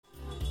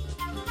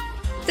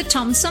The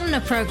Tom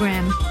Sumner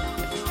Program.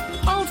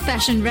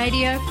 Old-fashioned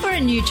radio for a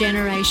new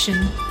generation.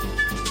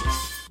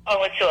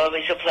 Oh, it's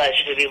always a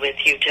pleasure to be with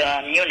you,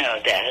 Tom. You know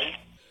that.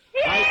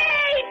 Yay,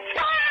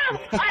 Tom!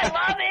 I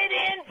love it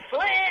in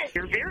Flint!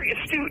 You're very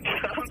astute,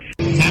 Tom.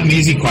 Tom,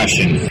 easy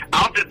question.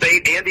 I'll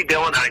debate Andy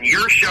Dillon on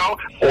your show.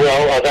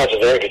 Well, that's a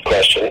very good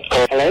question.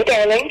 Hello,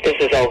 darling. This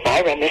is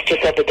Elvira,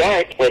 Mistress of the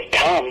Dark, with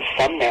Tom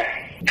Sumner.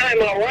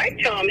 I'm all right,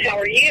 Tom. How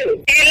are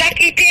you? You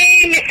lucky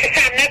day, Mr.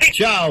 Sumner.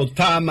 Ciao,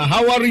 Tom.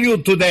 How are you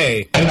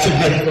today? That's a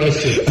good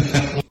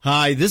question.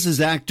 Hi, this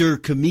is actor,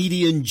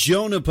 comedian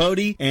Joe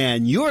Napodi,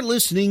 and you're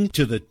listening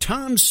to the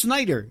Tom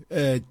Smothers.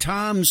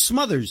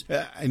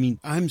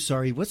 I'm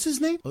sorry, what's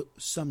his name?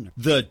 Sumner.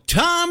 The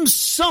Tom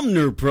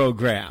Sumner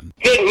Program.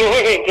 Good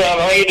morning, Tom.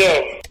 How you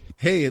doing?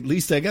 Hey, at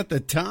least I got the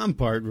Tom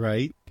part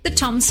right. The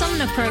Tom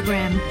Sumner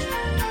Program.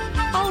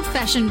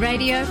 Old-fashioned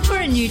radio for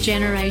a new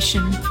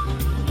generation.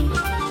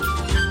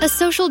 A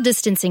social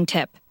distancing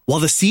tip. While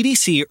the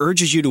CDC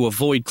urges you to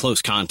avoid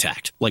close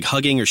contact, like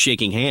hugging or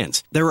shaking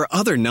hands, there are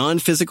other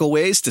non-physical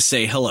ways to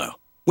say hello.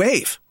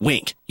 Wave,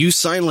 wink, use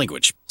sign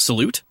language,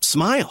 salute,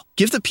 smile,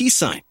 give the peace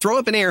sign, throw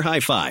up an air high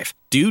five,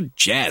 do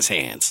jazz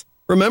hands.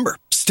 Remember,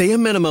 stay a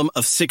minimum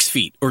of 6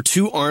 feet or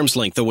 2 arms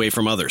length away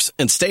from others,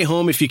 and stay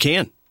home if you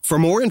can. For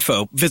more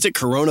info, visit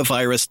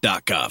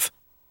coronavirus.gov.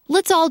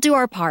 Let's all do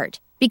our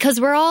part,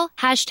 because we're all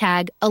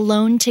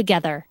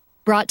 #AloneTogether.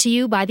 Brought to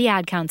you by the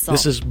Ad Council.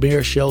 This is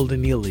Mayor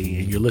Sheldon Neely,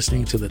 and you're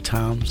listening to the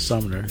Tom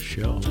Sumner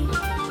Show.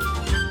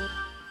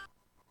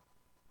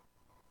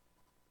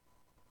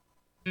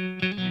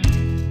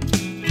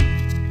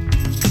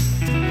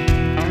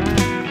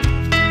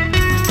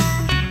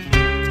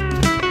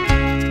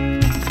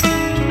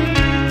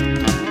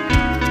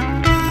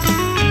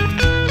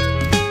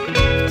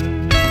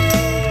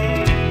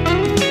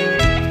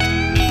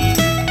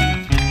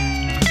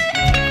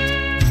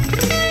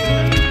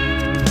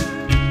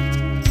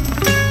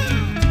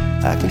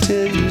 I can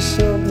tell you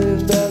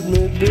something about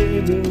me,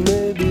 baby,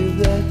 maybe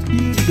that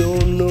you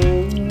don't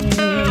know.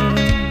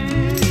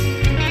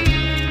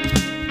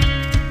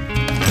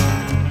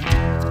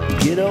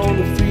 Get on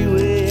the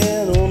freeway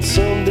and on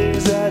some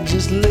days I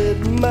just let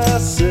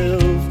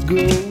myself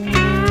go.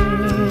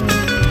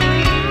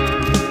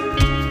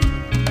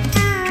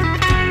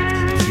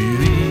 Feel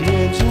the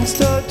engine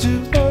start to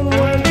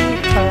unwind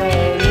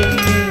behind me,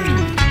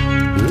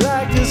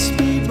 like a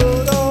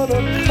speedboat on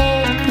a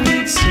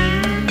concrete sea.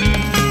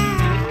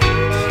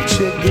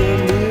 Check the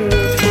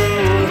mirror for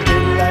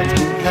headlights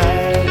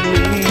behind me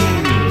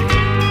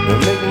and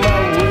make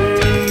my way.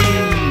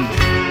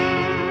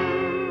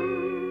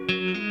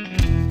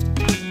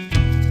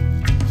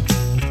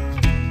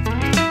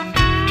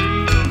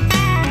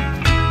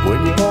 When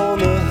you're on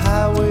the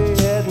highway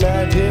at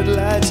night,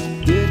 headlights,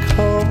 they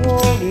come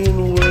on in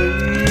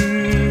waves.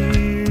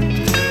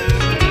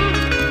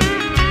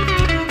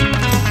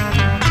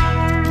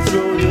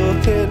 Throw your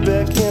head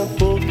back and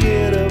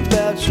forget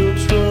about your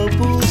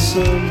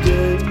troublesome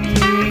days.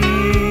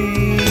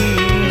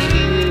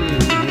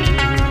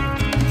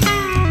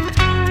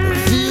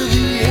 Feel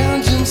the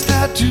engine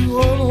start to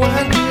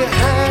unwind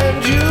behind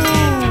you,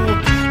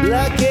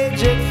 like a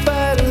jet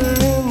fighter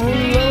in the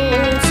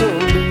lonesome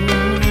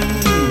blue.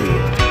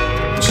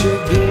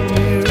 Check the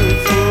mirror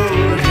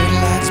for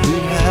headlights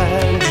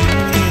behind you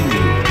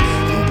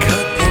and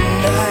cut the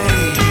night.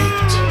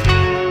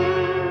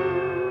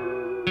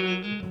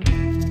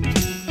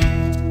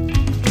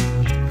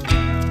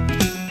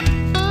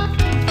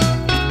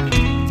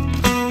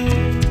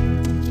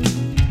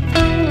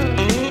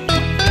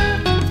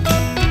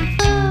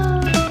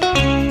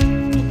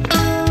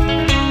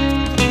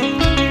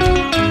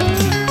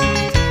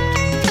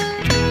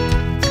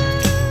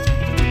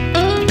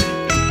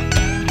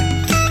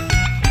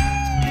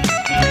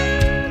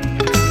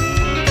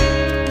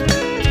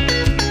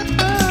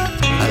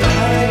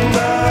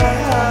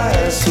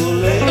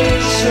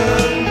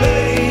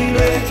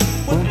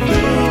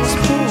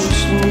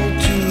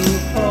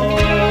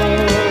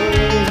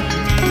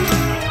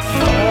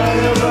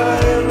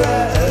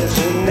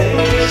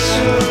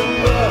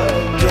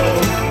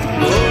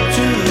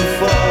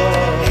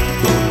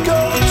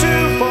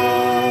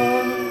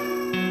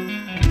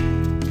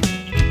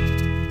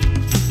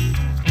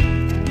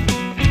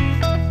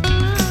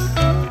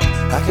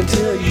 I can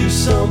tell you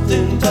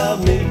something about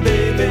me,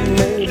 baby,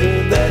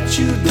 maybe that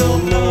you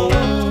don't know.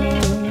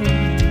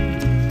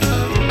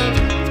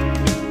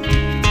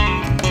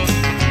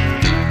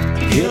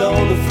 Get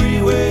on the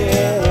freeway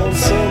and on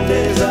some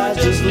days I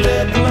just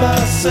let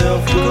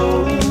myself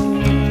go.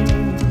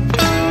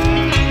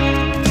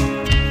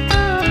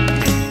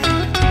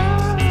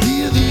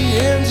 Feel the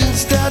engine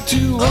start to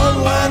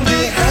unwind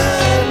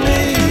behind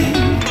me,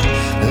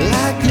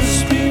 like a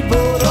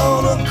speedboat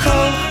on a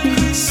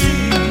concrete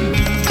sea.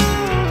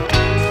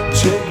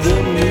 Check the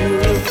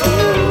mirror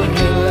for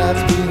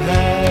headlights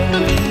behind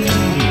me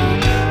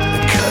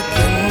and cut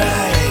the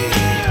night.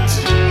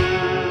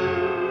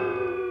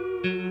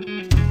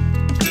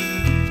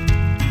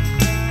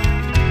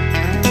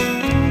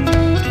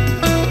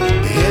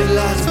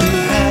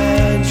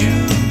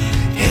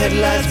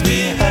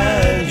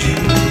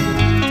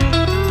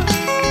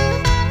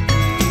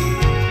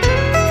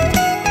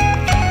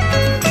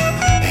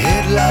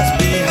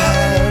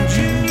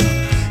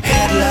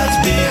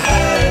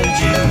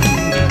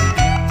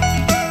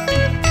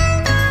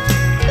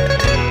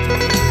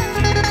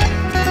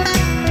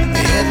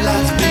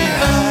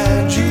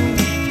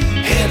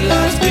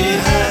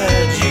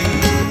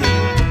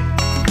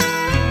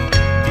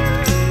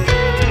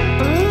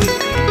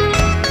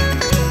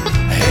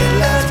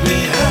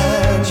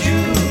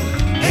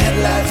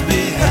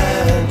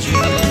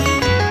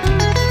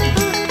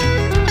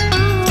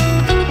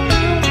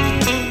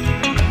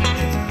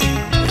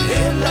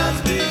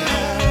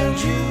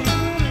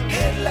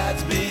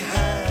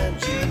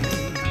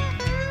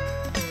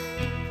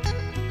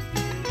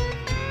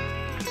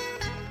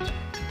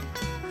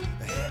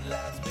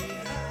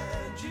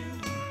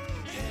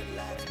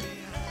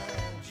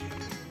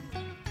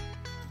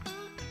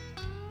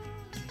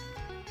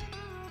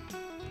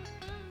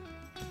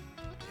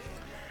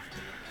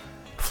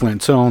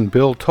 Flint's own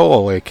Bill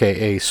Toll,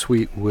 a.k.a.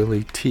 Sweet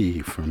Willie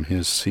T, from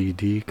his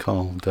CD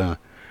called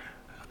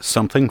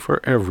Something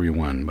for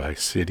Everyone by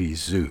City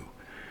Zoo,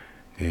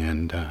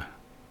 and the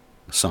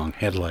song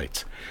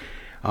Headlights.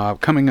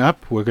 Coming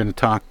up, we're going to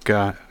talk,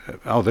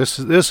 this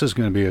is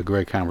going to be a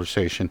great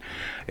conversation.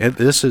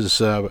 This is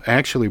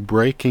actually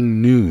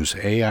breaking news,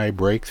 AI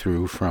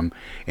breakthrough from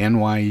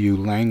NYU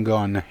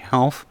Langone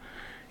Health,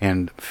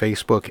 and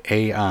Facebook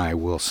AI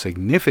will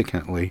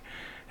significantly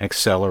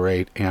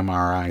accelerate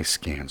MRI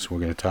scans. We're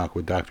going to talk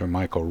with Dr.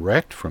 Michael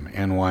Recht from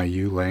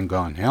NYU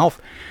Langone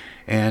Health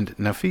and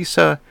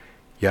Nafissa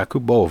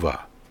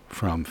Yakubova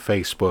from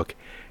Facebook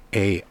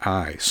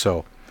AI.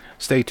 So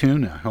stay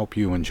tuned. I hope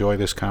you enjoy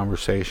this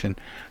conversation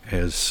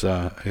as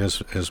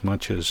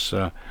much as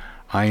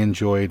I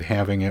enjoyed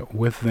having it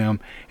with them,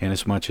 and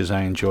as much as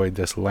I enjoyed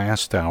this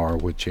last hour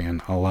with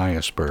Jan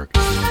Eliasberg.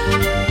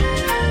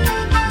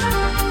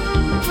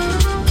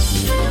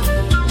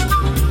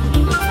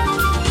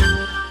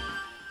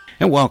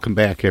 And welcome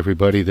back,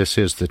 everybody. This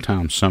is the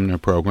Tom Sumner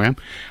Program.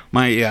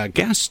 My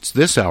guests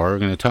this hour are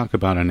going to talk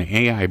about an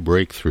AI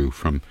breakthrough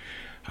from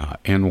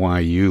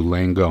NYU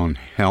Langone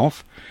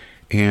Health,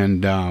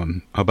 and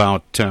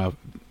about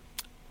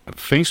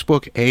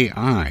Facebook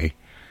AI.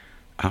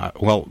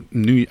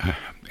 NYU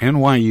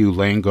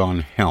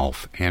Langone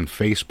Health and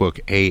Facebook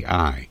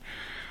AI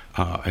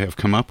have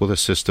come up with a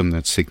system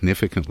that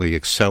significantly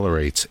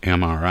accelerates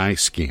MRI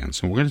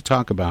scans. And we're going to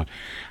talk about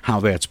how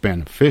that's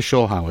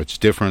beneficial, how it's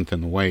different than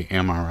the way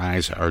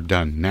MRIs are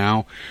done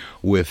now.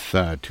 With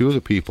two of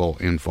the people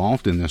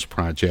involved in this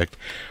project,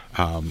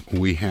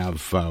 we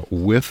have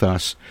with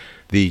us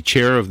the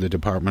chair of the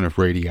Department of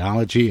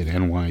Radiology at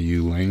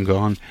NYU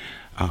Langone,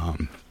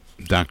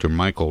 Dr.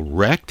 Michael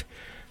Recht.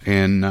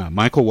 And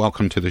Michael,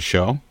 welcome to the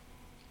show.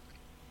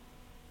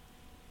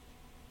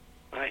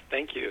 Hi,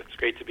 thank you. It's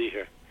great to be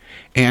here.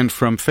 And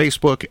from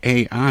Facebook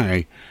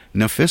AI,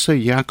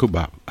 Nafissa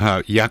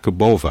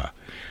Yakubova.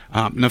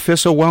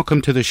 Nafissa,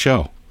 welcome to the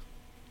show.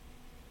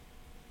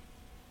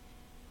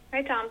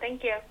 Hi, Tom.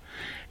 Thank you.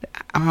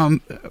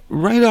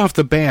 Right off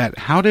the bat,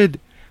 how did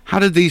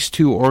these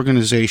two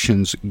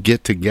organizations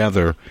get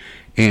together,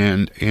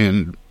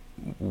 and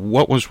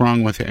what was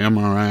wrong with the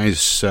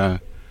MRIs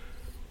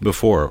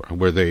before?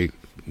 Were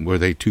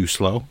they too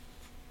slow?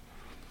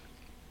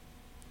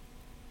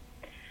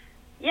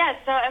 Yes,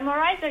 so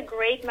MRI is a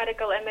great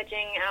medical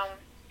imaging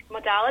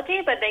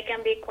modality, but they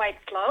can be quite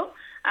slow.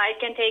 It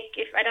can take,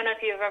 I don't know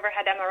if you've ever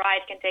had MRI,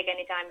 it can take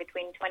any time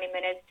between 20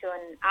 minutes to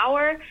an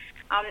hour.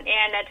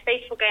 And at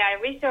Facebook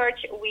AI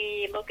Research,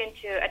 we look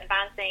into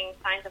advancing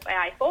science of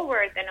AI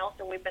forward, and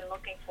also we've been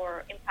looking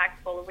for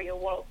impactful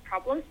real-world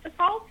problems to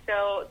solve.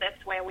 So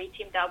that's why we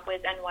teamed up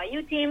with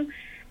NYU team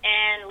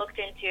and looked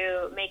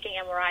into making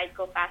MRIs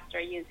go faster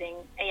using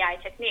AI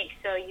techniques.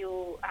 So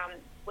you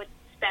would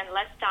spend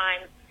less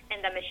time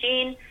in the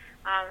machine,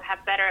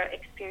 have better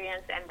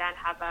experience, and then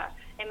have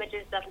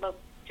images that look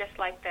just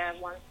like the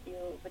ones you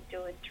would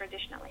do it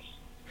traditionally.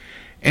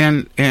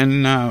 And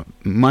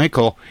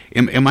Michael,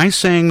 am I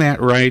saying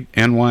that right?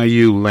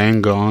 NYU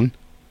Langone?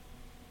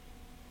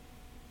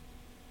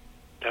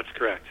 That's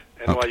correct.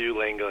 NYU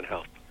Langone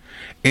Health.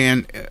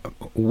 And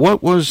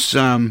what was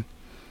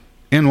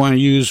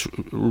NYU's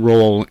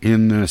role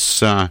in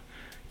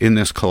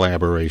this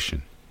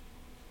collaboration?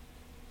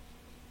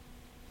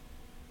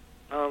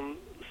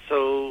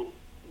 So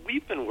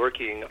we've been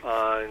working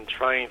on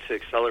trying to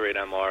accelerate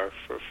MR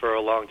for a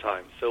long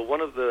time. So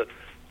one of the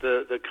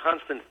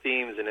constant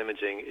themes in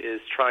imaging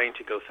is trying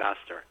to go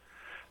faster.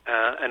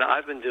 And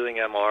I've been doing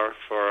MR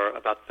for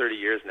about 30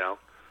 years now.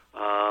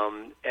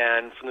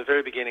 And from the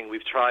very beginning,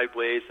 we've tried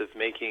ways of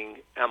making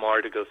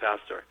MR to go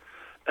faster.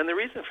 And the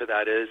reason for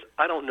that is,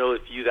 I don't know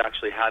if you've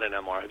actually had an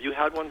MR. Have you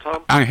had one,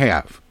 Tom? I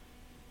have.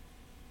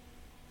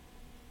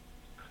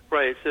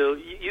 Right, so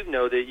you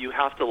know that you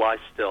have to lie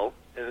still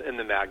in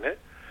the magnet.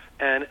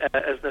 And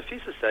as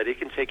Nafissa said, it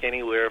can take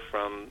anywhere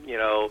from,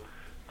 the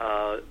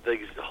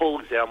whole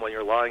exam when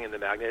you're lying in the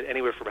magnet,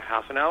 anywhere from a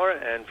half an hour,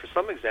 and for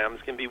some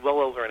exams can be well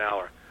over an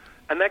hour.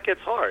 And that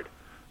gets hard.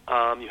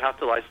 You have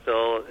to lie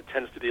still. It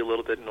tends to be a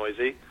little bit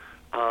noisy.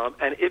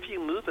 And if you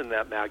move in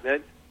that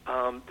magnet,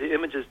 the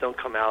images don't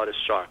come out as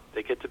sharp.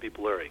 They get to be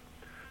blurry.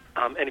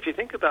 And if you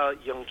think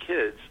about young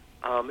kids,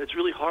 it's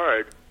really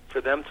hard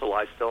for them to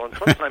lie still. And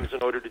sometimes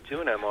in order to do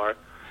an MR,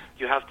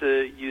 you have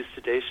to use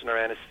sedation or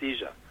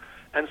anesthesia.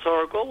 And so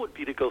our goal would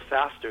be to go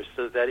faster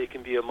so that it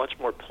can be a much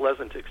more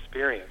pleasant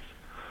experience.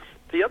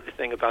 The other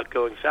thing about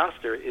going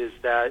faster is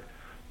that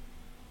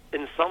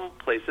in some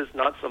places,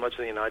 not so much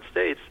in the United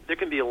States, there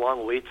can be a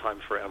long wait time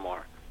for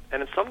MR.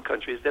 And in some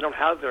countries, they don't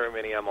have very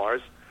many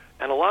MRs,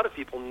 and a lot of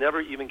people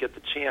never even get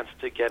the chance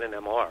to get an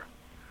MR.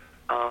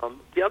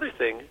 The other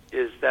thing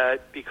is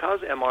that because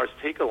MRs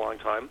take a long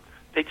time,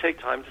 they take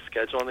time to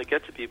schedule, and they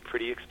get to be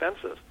pretty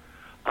expensive.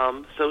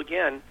 So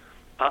again,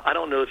 I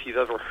don't know if you've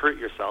ever hurt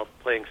yourself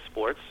playing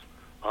sports,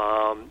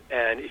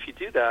 and if you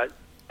do that,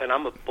 and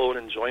I'm a bone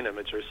and joint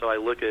imager, so I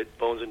look at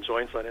bones and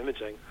joints on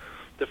imaging,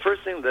 the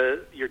first thing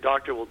that your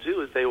doctor will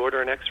do is they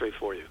order an X-ray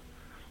for you.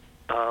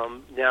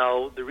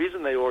 Now, the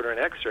reason they order an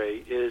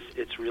X-ray is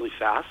it's really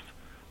fast.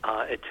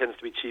 It tends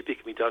to be cheap. It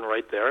can be done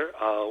right there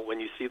when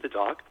you see the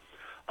doc.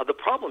 The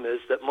problem is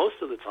that much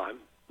of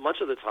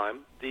the time,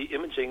 the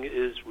imaging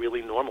is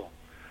really normal.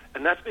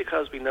 And that's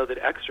because we know that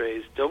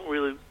X-rays don't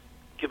really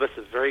give us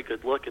a very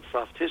good look at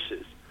soft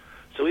tissues.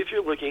 So if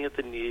you're looking at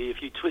the knee,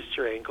 if you twist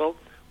your ankle,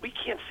 we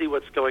can't see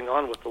what's going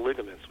on with the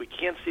ligaments. We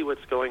can't see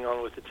what's going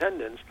on with the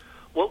tendons.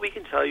 What we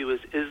can tell you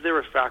is there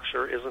a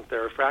fracture, isn't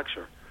there a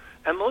fracture?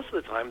 And most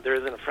of the time, there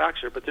isn't a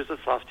fracture, but there's a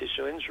soft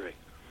tissue injury.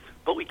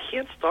 But we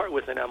can't start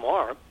with an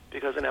MR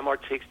because an MR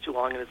takes too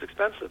long and is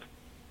expensive.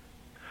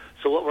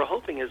 So what we're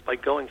hoping is by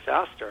going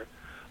faster,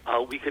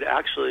 we could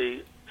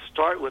actually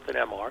start with an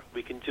MR.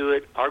 We can do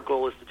it. Our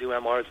goal is to do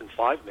MRs in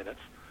 5 minutes.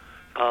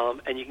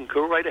 And you can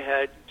go right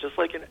ahead, just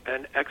like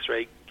an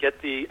X-ray,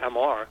 get the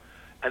MR,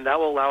 and that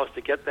will allow us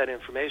to get that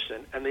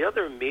information. And the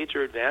other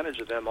major advantage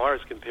of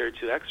MRs compared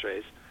to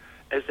X-rays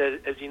is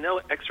that, as you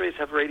know, X-rays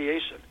have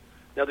radiation.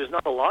 Now, there's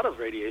not a lot of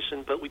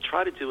radiation, but we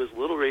try to do as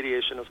little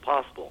radiation as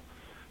possible.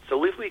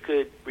 So if we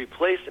could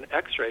replace an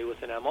X-ray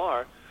with an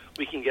MR,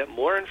 we can get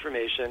more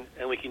information,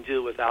 and we can do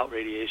it without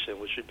radiation,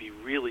 which would be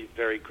really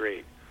very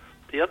great.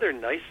 The other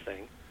nice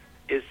thing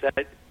is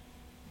that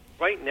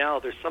right now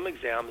there's some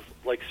exams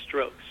like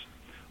strokes,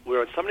 where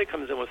when somebody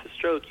comes in with a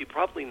stroke, you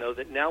probably know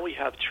that now we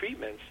have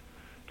treatments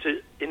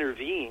to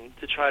intervene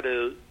to try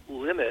to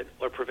limit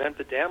or prevent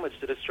the damage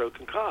that a stroke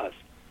can cause.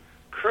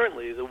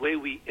 Currently, the way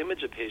we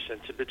image a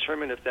patient to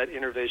determine if that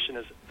intervention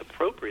is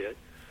appropriate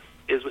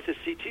is with a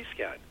CT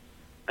scan.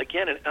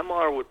 Again, an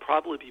MR would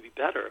probably be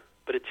better,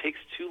 but it takes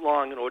too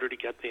long in order to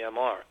get the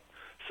MR.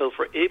 So if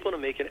we're able to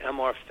make an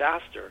MR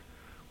faster,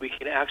 we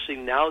can actually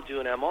now do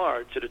an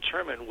MR to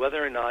determine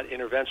whether or not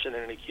intervention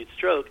in an acute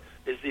stroke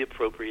is the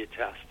appropriate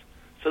test.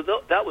 So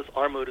that was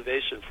our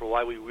motivation for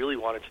why we really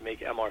wanted to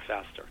make MR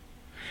faster.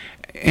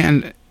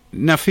 And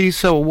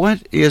Nafissa,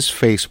 what is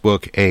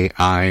Facebook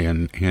AI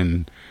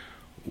and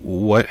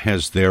what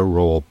has their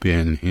role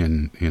been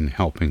in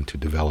helping to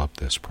develop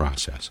this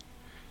process?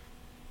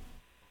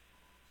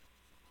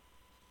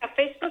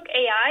 Facebook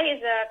AI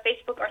is a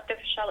Facebook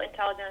artificial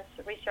intelligence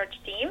research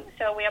team.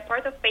 So we are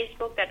part of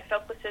Facebook that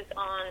focuses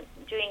on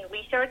doing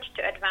research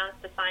to advance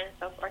the science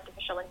of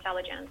artificial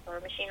intelligence or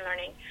machine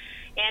learning.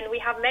 And we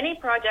have many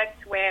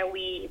projects where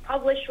we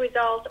publish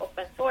results,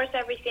 open source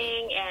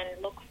everything,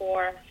 and look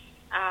for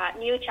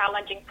new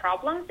challenging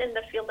problems in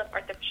the field of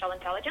artificial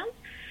intelligence.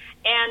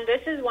 And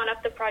this is one of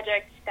the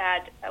projects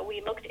that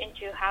we looked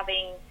into,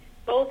 having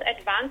both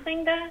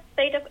advancing the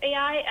state of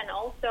AI and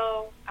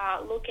also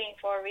looking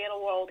for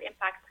real-world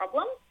impact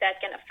problems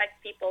that can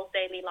affect people's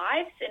daily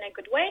lives in a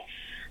good way.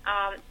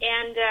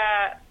 And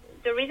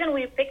the reason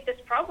we picked this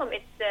problem,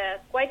 it's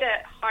quite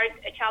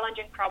a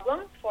challenging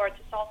problem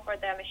to solve for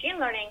the machine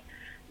learning,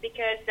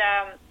 because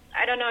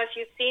I don't know if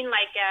you've seen,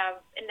 like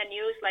in the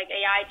news, like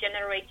AI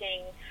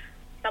generating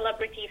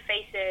celebrity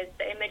faces,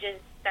 the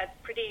images that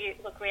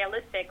look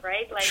realistic,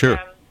 right? Like sure.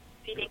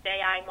 Feeding the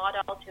AI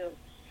model to.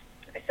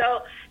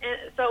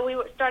 So we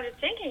started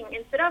thinking,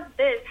 instead of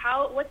this,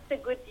 what's the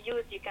good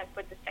use you can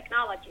put this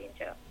technology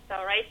into? So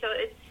right, so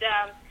it's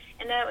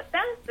in a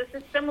sense this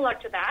is similar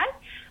to that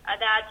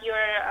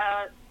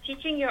you're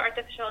teaching your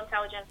artificial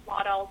intelligence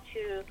model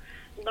to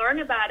learn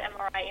about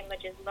MRI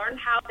images, learn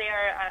how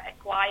they're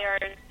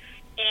acquired,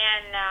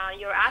 and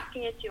you're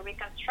asking it to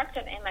reconstruct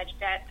an image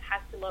that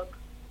has to look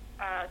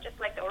just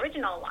like the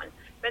original one.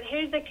 But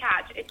here's the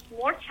catch. It's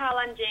more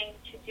challenging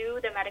to do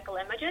the medical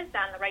images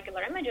than the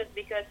regular images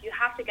because you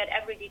have to get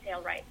every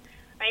detail right?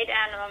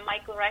 And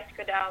Michael Recht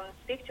could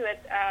speak to it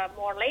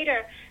more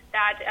later,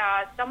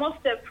 that some of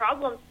the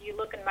problems you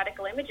look in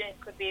medical imaging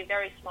could be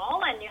very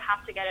small, and you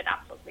have to get it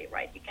absolutely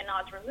right. You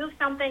cannot remove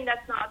something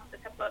that's not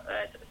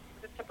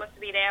supposed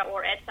to be there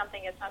or add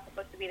something that's not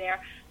supposed to be there.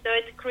 So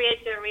it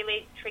creates a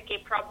really tricky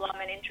problem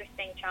and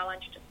interesting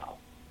challenge to solve.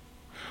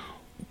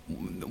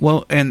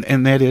 Well,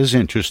 and that is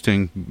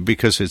interesting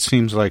because it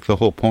seems like the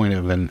whole point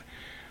of an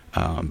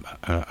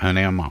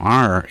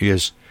MR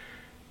is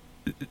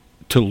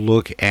to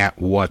look at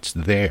what's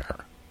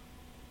there.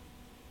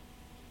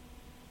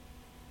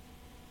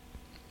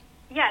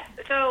 Yes,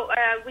 so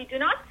we do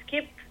not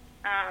skip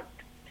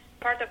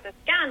part of the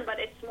scan, but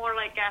it's more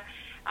like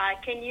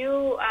can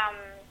you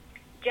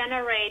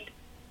generate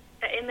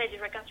the image,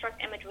 reconstruct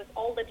image with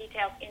all the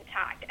details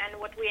intact. And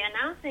what we're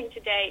announcing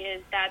today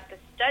is that the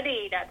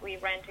study that we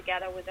ran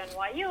together with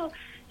NYU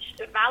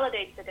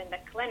validates it in the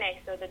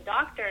clinic, so the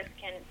doctors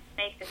can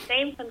make the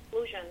same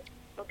conclusions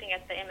looking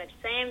at the image,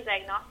 same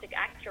diagnostic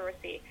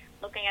accuracy,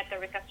 looking at the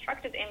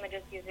reconstructed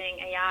images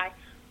using AI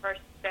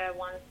versus the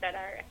ones that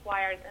are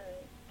acquired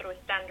through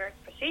standard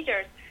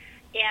procedures.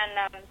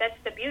 And that's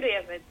the beauty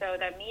of it. So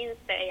that means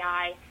the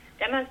AI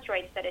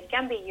demonstrates that it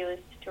can be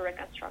used to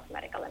reconstruct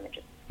medical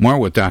images. More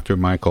with Dr.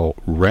 Michael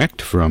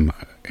Recht from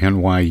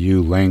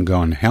NYU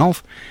Langone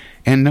Health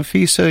and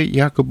Nafissa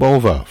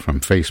Yakubova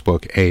from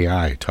Facebook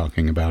AI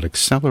talking about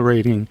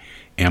accelerating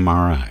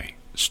MRI.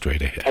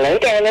 Straight ahead. Hello,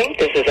 darling.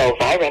 This is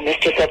Elvira,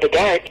 Mistress of the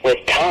Dark,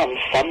 with Tom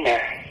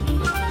Sumner.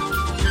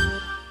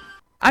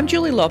 I'm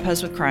Julie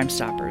Lopez with Crime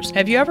Stoppers.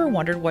 Have you ever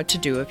wondered what to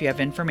do if you have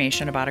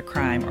information about a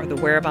crime or the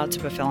whereabouts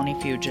of a felony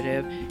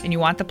fugitive and you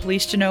want the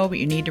police to know but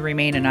you need to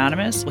remain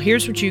anonymous? Well,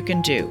 here's what you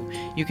can do.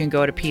 You can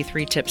go to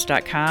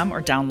p3tips.com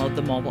or download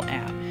the mobile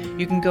app.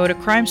 You can go to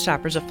Crime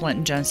Stoppers of Flint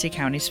and Genesee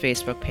County's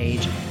Facebook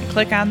page and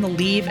click on the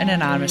Leave an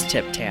Anonymous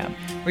Tip tab,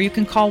 or you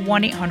can call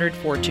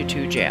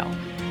 1-800-422-JAIL.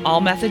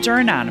 All methods are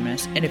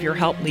anonymous, and if your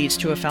help leads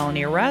to a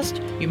felony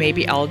arrest, you may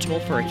be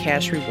eligible for a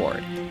cash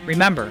reward.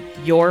 Remember,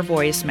 your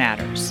voice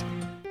matters.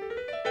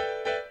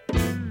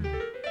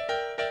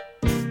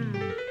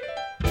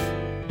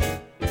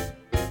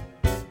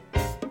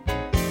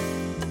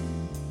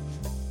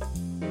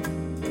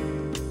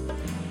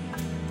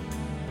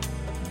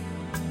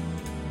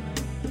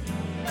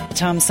 The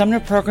Tom Sumner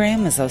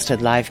program has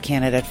hosted live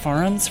candidate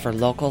forums for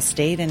local,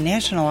 state, and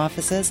national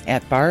offices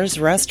at bars,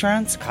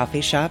 restaurants, coffee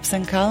shops,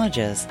 and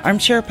colleges.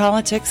 Armchair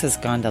Politics has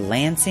gone to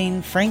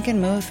Lansing,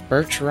 Frankenmuth,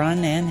 Birch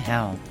Run, and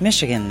Hell.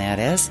 Michigan, that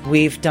is.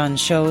 We've done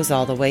shows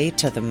all the way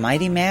to the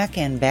Mighty Mac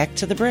and back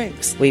to the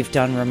Briggs. We've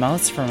done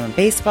remotes from a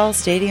baseball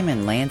stadium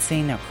in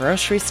Lansing, a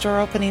grocery store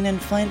opening in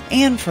Flint,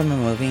 and from a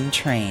moving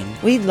train.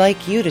 We'd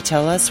like you to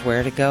tell us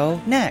where to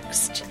go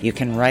next. You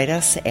can write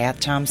us at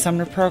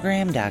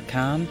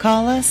TomSumnerProgram.com,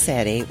 call us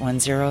at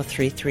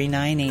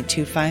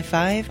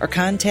 810-339-8255, or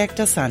contact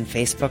us on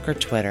Facebook or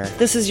Twitter.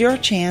 This is your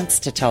chance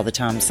to tell the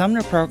Tom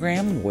Sumner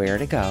program where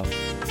to go.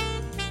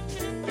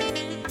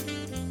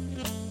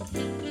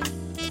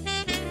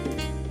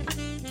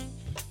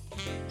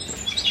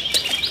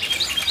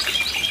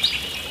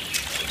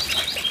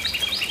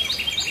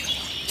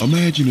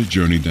 Imagine a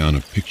journey down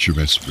a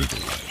picturesque river.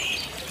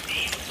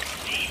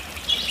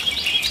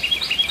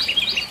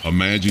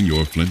 Imagine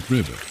your Flint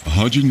River,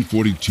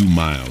 142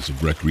 miles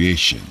of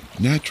recreation,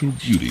 natural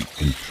beauty,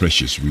 and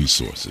precious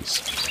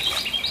resources.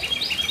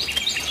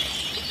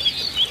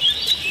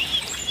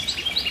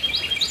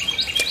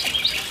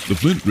 The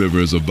Flint River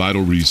is a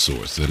vital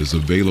resource that is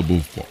available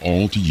for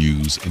all to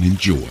use and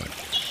enjoy.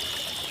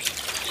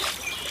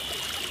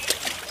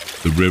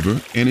 The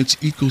river and its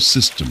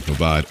ecosystem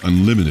provide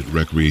unlimited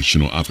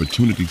recreational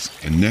opportunities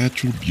and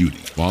natural beauty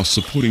while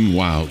supporting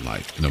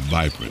wildlife in a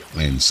vibrant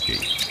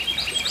landscape.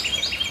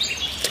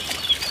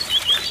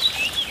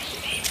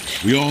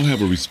 We all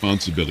have a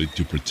responsibility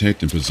to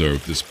protect and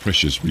preserve this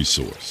precious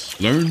resource.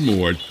 Learn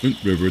more at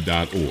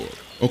flintriver.org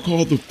or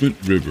call the Flint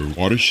River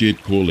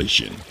Watershed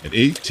Coalition at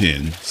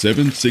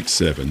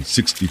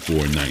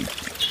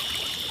 810-767-6490.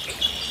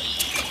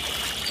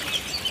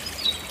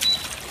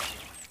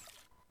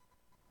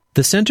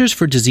 The Centers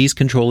for Disease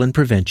Control and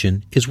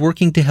Prevention is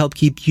working to help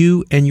keep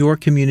you and your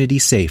community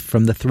safe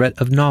from the threat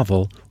of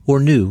novel or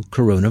new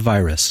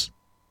coronavirus.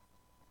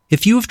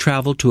 If you have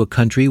traveled to a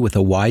country with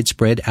a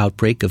widespread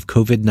outbreak of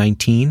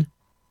COVID-19,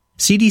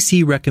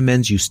 CDC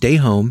recommends you stay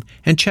home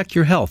and check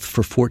your health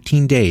for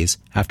 14 days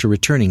after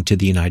returning to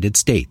the United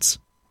States.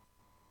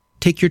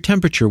 Take your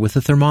temperature with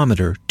a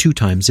thermometer 2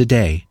 times a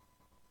day.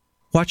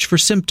 Watch for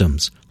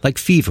symptoms like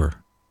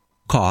fever,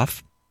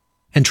 cough,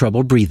 and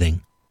trouble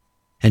breathing.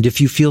 And if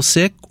you feel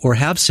sick or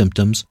have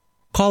symptoms,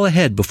 call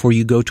ahead before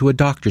you go to a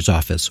doctor's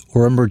office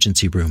or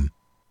emergency room.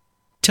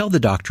 Tell the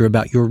doctor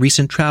about your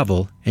recent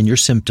travel and your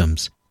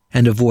symptoms,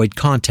 and avoid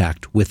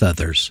contact with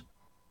others.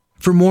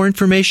 For more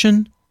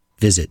information,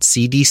 visit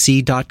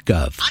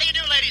cdc.gov. How do you do,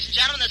 ladies and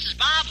gentlemen? This is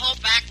Bob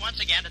Hope back once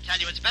again to tell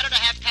you it's better to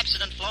have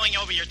Pepsodent flowing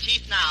over your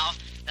teeth now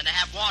than to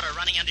have water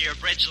running under your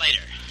bridge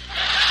later.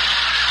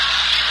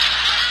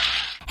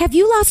 Have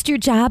you lost your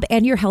job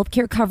and your health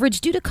care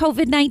coverage due to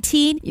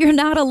COVID-19? You're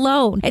not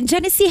alone, and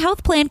Genesee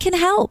Health Plan can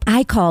help.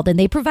 I called, and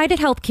they provided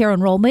health care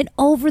enrollment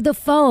over the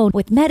phone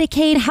with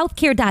Medicaid,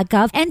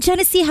 healthcare.gov, and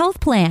Genesee Health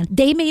Plan.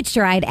 They made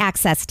sure I had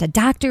access to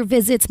doctor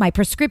visits, my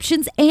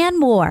prescriptions, and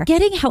more.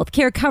 Getting health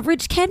care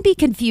coverage can be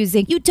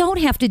confusing. You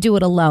don't have to do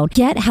it alone.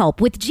 Get help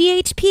with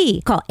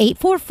GHP. Call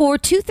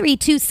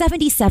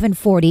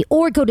 844-232-7740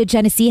 or go to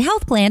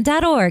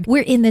GeneseeHealthPlan.org.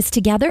 We're in this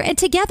together, and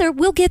together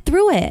we'll get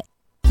through it.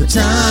 The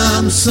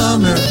Tom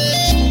Sumner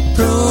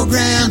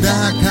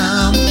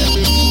Program.com.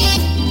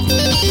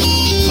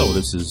 Hello,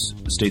 this is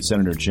State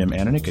Senator Jim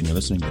Ananick, and you're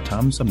listening to the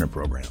Tom Sumner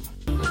Program.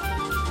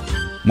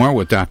 More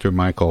with Dr.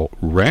 Michael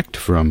Recht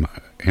from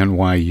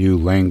NYU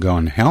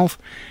Langone Health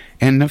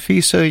and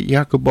Nafissa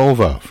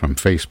Yakubova from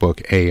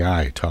Facebook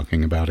AI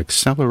talking about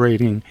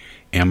accelerating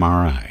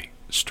MRI.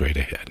 Straight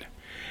ahead.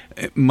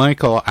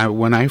 Michael,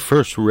 when I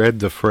first read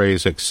the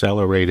phrase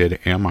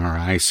accelerated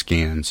MRI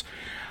scans,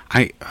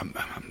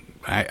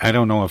 I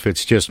don't know if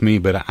it's just me,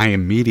 but I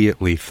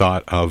immediately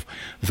thought of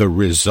the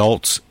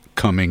results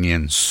coming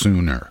in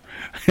sooner.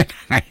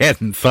 I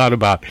hadn't thought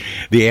about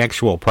the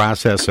actual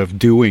process of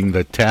doing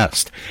the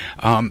test.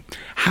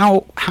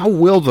 How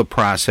will the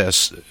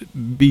process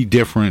be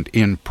different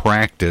in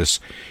practice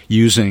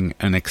using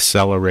an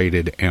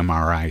accelerated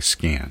MRI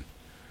scan?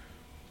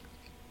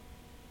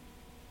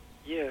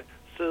 Yeah,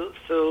 so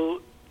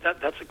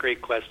that's a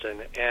great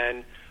question.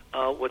 And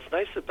what's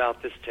nice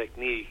about this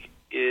technique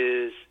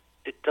is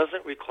it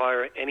doesn't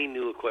require any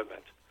new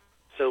equipment.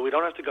 So we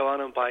don't have to go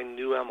out and buy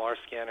new MR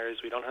scanners.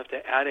 We don't have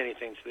to add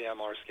anything to the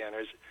MR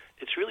scanners.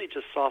 It's really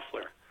just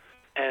software.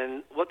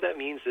 And what that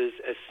means is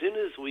as soon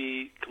as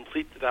we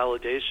complete the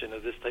validation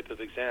of this type of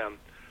exam,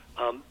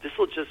 this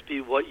will just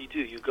be what you do.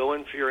 You go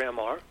in for your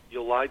MR,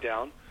 you'll lie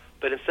down,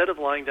 but instead of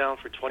lying down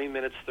for 20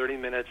 minutes, 30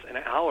 minutes, an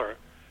hour,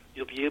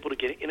 you'll be able to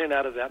get in and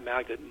out of that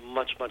magnet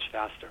much, much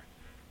faster.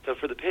 So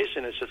for the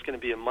patient, it's just going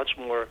to be a much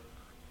more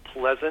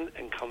pleasant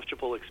and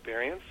comfortable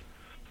experience.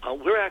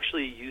 We're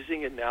actually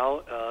using it now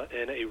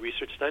in a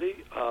research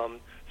study.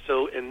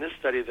 So in this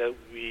study that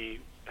we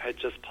had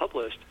just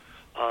published,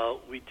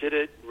 we did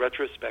it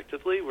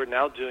retrospectively. We're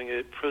now doing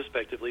it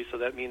prospectively, so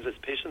that means as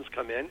patients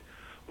come in,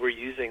 we're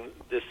using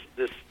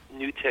this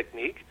new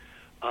technique,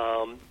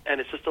 and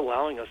it's just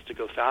allowing us to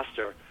go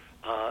faster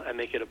and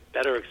make it a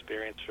better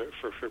experience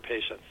for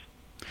patients.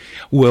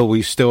 Will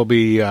we still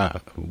be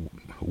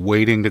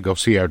waiting to go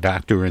see our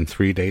doctor in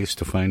 3 days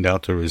to find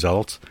out the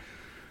results?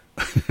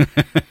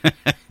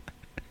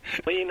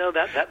 Well,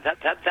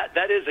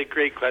 that is a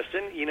great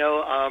question.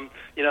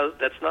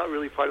 That's not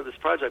really part of this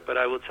project, but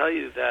I will tell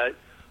you that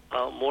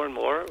more and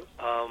more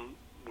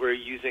we're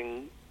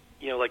using,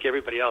 like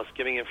everybody else,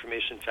 giving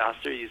information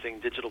faster using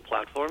digital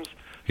platforms.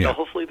 Yeah. So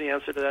hopefully the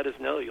answer to that is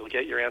no. You'll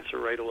get your answer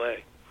right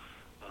away.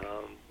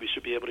 We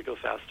should be able to go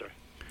faster.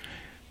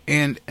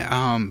 And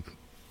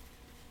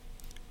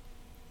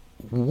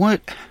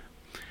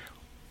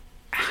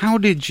how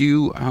did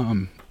you,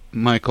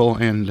 Michael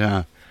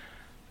and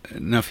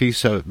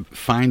Nafissa,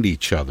 find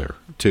each other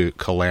to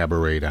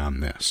collaborate on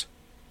this?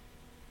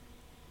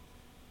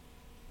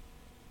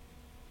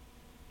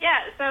 Yeah,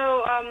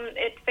 so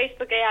it's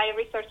Facebook AI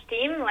research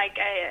team. Like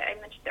I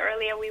mentioned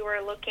earlier, we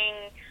were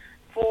looking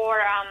for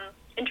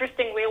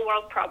interesting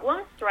real-world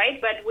problems, right?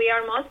 But we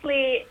are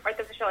mostly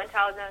artificial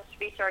intelligence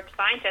research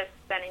scientists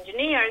and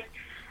engineers.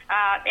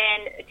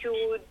 And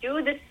to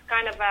do this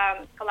kind of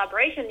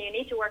collaboration, you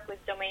need to work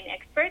with domain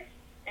experts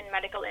in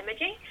medical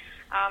imaging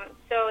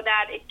so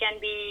that it can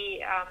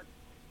be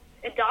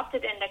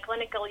adopted in the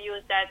clinical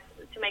use, that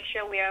to make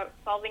sure we are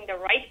solving the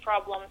right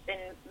problems in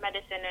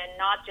medicine and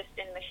not just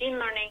in machine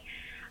learning.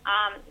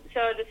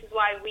 So this is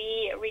why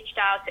we reached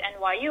out to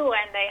NYU,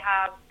 and they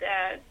have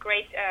a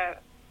great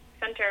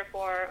Center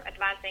for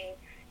Advancing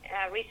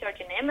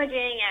Research in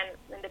Imaging,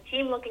 and the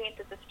team looking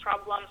into this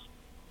problem.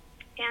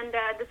 And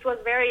this was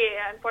a very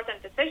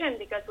important decision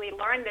because we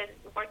learned that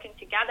working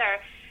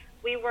together,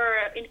 we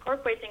were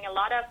incorporating a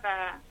lot of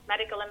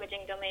medical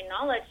imaging domain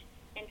knowledge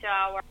into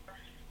our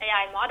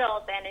AI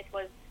models, and it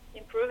was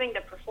improving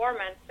the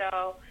performance.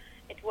 So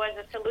it was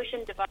a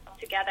solution developed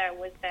together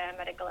with the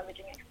medical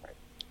imaging experts.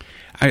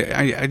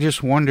 I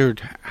just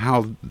wondered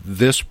how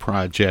this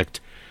project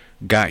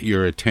got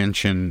your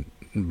attention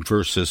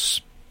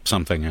versus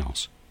something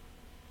else.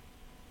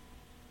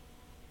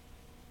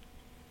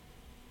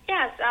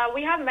 Yes,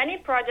 we have many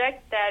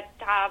projects that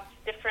have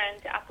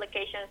different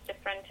applications,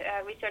 different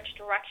research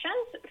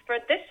directions. For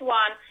this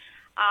one,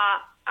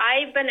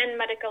 I've been in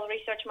medical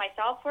research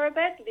myself for a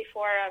bit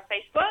before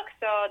Facebook,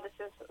 so this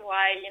is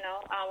why,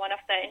 one of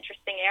the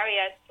interesting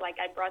areas, like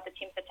I brought the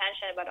team's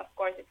attention, but of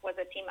course it was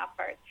a team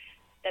effort.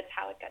 That's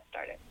how it got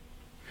started.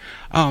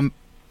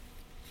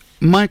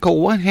 Michael,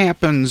 what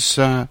happens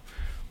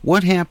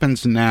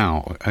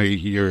now?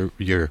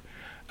 You're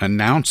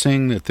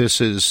announcing that this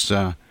is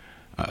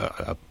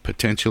a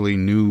potentially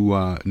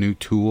new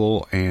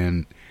tool,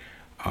 and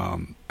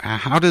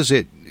how does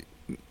it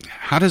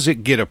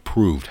get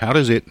approved? How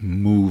does it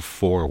move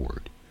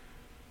forward?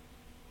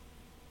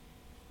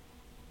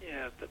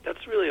 Yeah,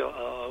 that's really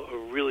a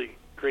really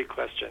great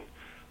question.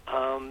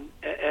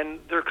 And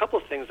there are a couple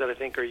of things that I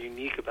think are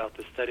unique about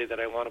this study that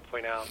I want to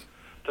point out.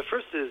 The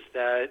first is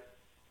that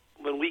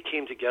when we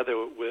came together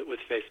with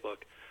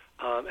Facebook,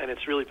 and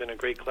it's really been a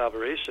great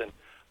collaboration,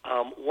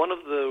 one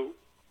of the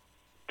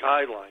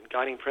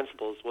guiding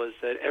principles was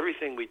that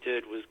everything we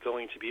did was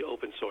going to be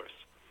open source.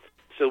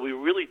 So we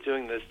were really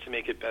doing this to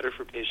make it better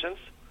for patients,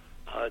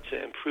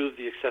 to improve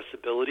the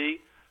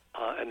accessibility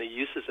and the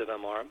uses of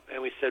MR.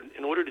 And we said,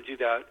 in order to do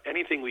that,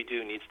 anything we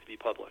do needs to be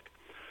public.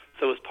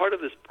 So as part of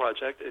this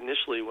project,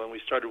 initially when we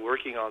started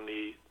working on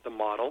the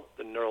model,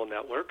 the neural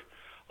network,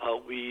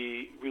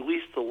 we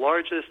released the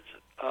largest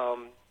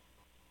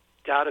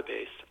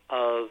database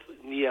of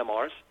knee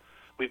MRs.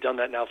 We've done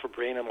that now for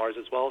brain MRs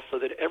as well, so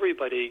that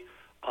everybody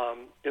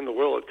in the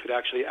world could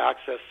actually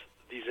access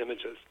these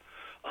images.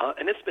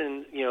 And it's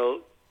been,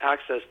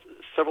 accessed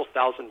several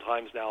thousand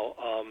times now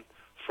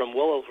from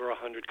well over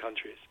 100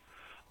 countries.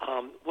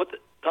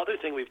 The other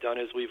thing we've done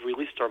is we've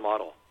released our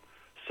model.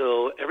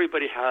 So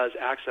everybody has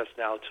access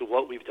now to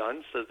what we've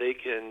done, so they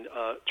can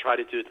try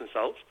to do it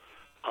themselves.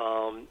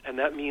 And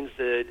that means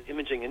that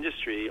imaging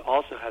industry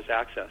also has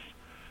access.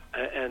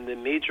 And the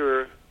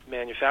major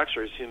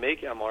manufacturers who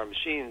make MR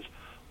machines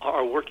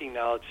are working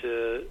now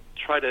to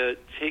try to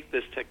take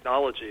this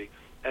technology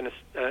and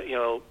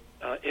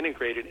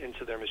integrate it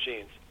into their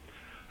machines.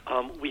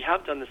 We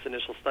have done this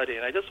initial study,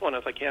 and I just want to,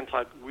 if I can,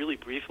 talk really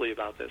briefly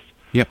about this.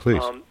 Yeah,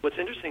 please. What's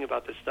interesting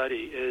about this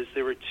study is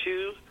there were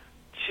two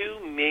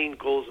main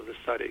goals of the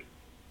study.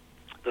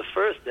 The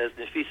first, as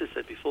Nafissa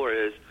said before,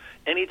 is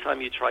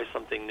anytime you try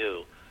something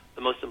new,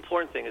 the most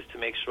important thing is to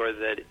make sure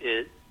that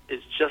it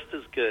is just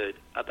as good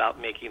about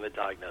making the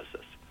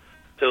diagnosis.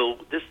 So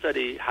this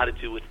study had to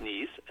do with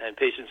knees and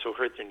patients who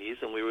hurt their knees,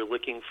 and we were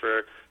looking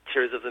for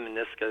tears of the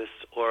meniscus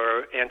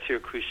or anterior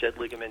cruciate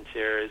ligament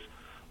tears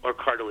or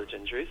cartilage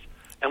injuries.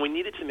 And we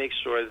needed to make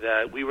sure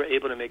that we were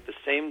able to make the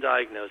same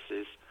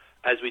diagnosis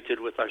as we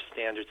did with our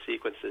standard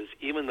sequences,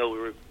 even though we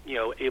were,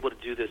 able to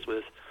do this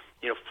with,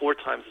 4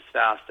 times as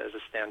fast as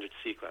a standard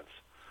sequence.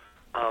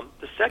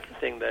 The second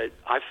thing that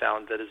I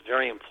found that is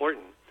very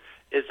important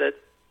is that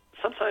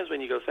sometimes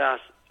when you go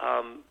fast,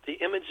 the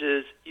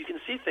images, you can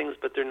see things,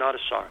 but they're not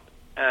as sharp.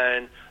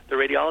 And the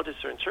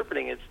radiologists are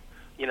interpreting it,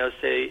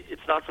 say,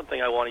 it's not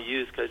something I want to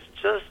use because it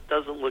just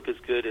doesn't look as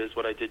good as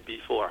what I did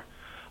before.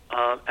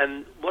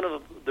 And one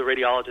of the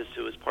radiologists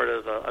who was part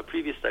of a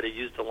previous study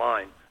used a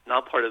line,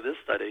 not part of this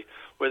study,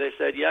 where they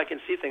said, I can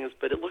see things,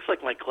 but it looks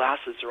like my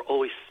glasses are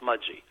always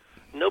smudgy.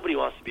 Nobody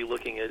wants to be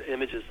looking at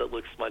images that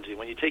look smudgy.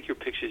 When you take your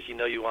pictures,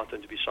 you want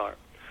them to be sharp.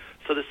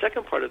 So the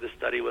second part of the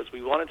study was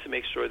we wanted to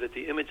make sure that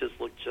the images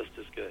looked just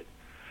as good.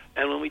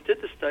 And when we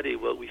did the study,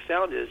 what we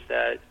found is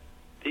that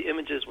the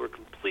images were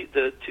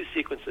the 2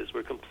 sequences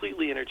were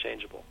completely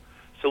interchangeable.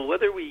 So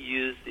whether we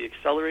used the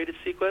accelerated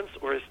sequence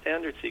or a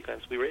standard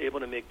sequence, we were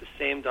able to make the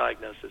same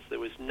diagnosis. There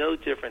was no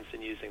difference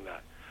in using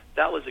that.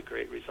 That was a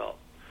great result.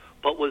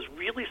 But what was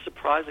really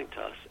surprising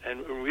to us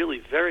and really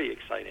very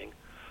exciting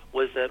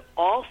was that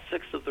all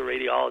 6 of the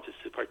radiologists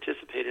who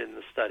participated in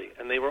the study,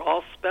 and they were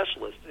all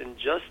specialists in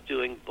just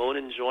doing bone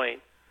and joint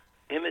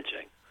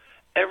imaging,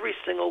 every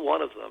single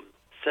one of them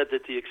said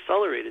that the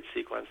accelerated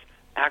sequence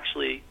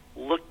actually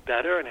looked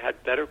better and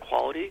had better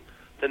quality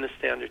than the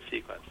standard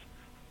sequence.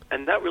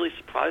 And that really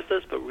surprised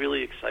us, but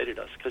really excited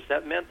us, because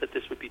that meant that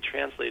this would be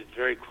translated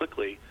very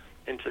quickly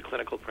into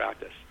clinical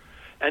practice.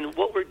 And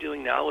what we're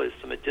doing now is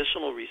some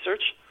additional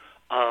research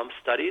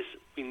studies.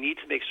 We need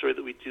to make sure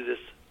that we do this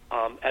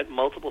at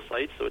multiple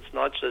sites, so it's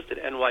not just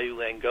at NYU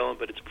Langone,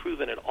 but it's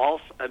proven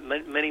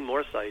at many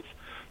more sites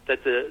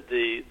that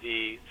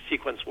the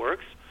sequence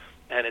works,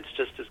 and it's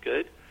just as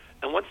good.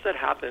 And once that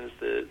happens,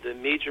 the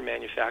major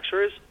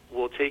manufacturers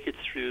will take it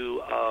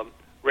through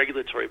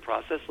regulatory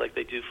process like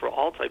they do for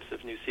all types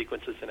of new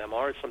sequences in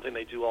MR. It's something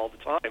they do all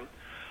the time.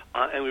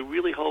 And we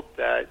really hope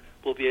that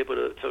we'll be able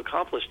to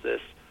accomplish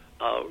this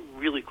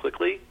really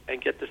quickly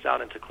and get this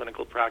out into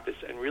clinical practice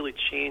and really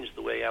change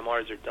the way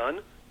MRs are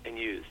done and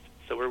used.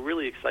 So we're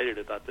really excited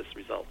about this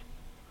result.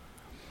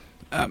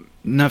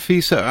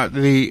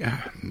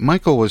 Nafissa,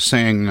 Michael was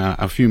saying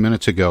a few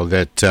minutes ago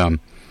that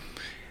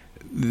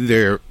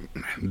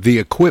the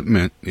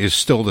equipment is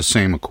still the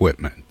same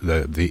equipment,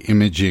 the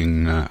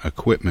imaging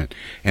equipment,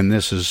 and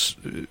this is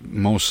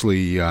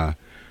mostly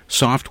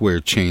software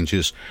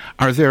changes.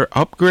 Are there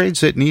upgrades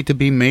that need to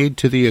be made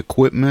to the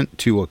equipment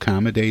to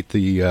accommodate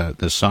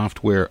the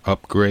software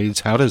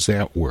upgrades? How does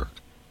that work?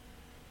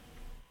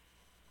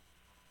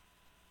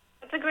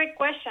 That's a great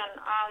question.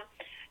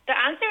 The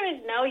answer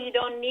is no, you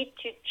don't need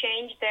to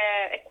change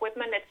the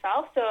equipment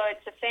itself. So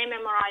it's the same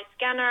MRI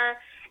scanner.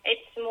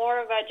 It's more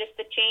of just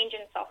a change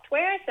in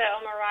software. So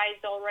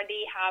MRIs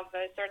already have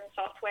a certain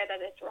software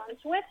that it runs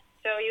with.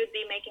 So you'd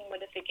be making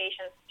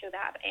modifications to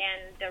that.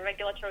 And the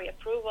regulatory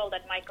approval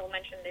that Michael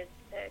mentioned is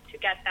to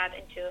get that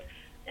into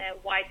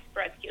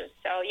widespread use.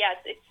 So yes,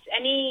 it's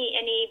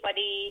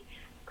anybody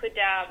could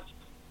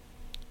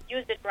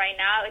use it right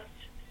now. It's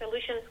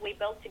solutions we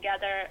built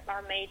together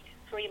are made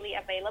freely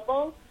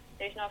available.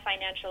 There's no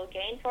financial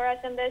gain for us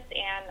in this,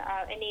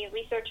 and any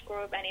research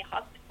group, any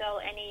hospital,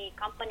 any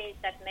companies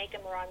that make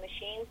MRI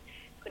machines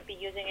could be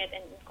using it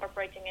and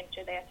incorporating it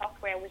into their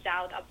software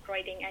without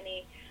upgrading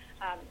any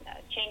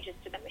changes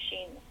to the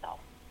machine itself.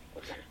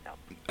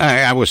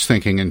 I was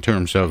thinking in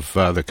terms of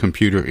the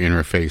computer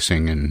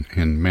interfacing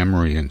and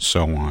memory and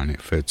so on.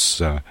 If it's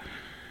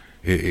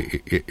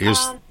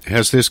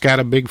has this got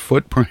a big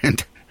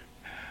footprint?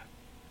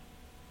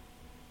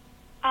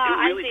 It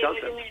really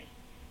doesn't.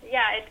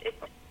 Yeah, it's.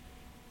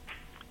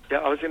 Yeah,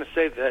 I was going to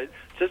say that,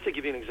 just to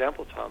give you an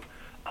example, Tom,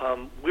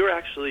 we're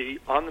actually,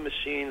 on the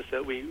machines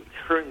that we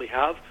currently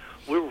have,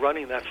 we're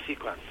running that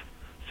sequence.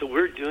 So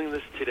we're doing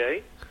this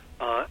today,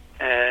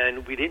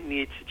 and we didn't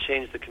need to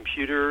change the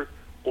computer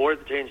or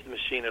change the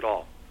machine at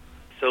all.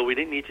 So we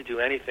didn't need to do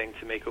anything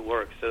to make it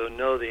work. So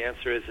no, the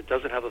answer is it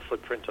doesn't have a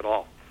footprint at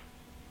all.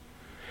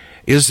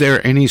 Is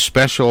there any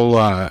special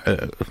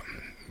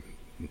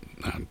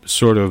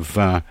sort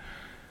of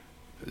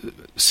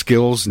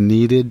skills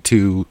needed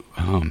to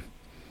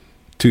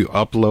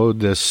upload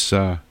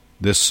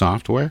this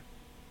software?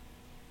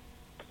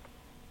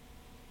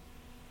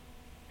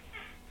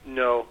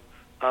 No.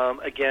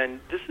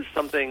 Again, this is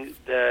something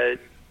that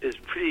is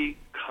pretty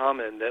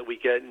common, that we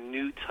get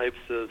new types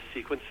of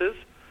sequences.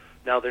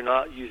 Now, they're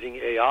not using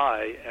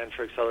AI and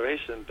for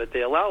acceleration, but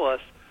they allow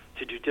us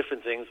to do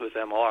different things with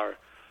MR.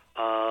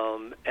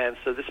 And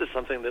so this is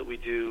something that we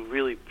do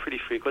really pretty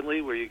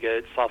frequently, where you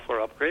get software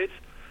upgrades.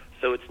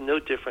 So it's no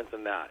different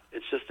than that.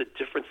 It's just a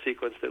different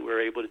sequence that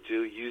we're able to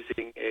do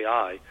using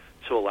AI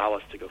to allow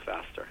us to go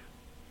faster.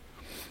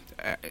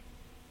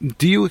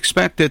 Do you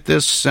expect that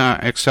this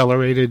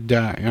accelerated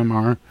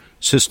MR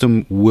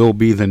system will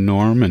be the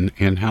norm,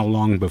 and how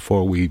long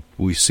before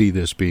we see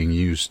this being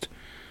used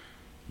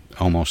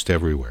almost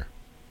everywhere?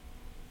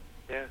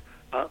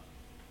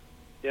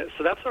 Yeah,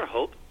 so that's our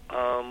hope.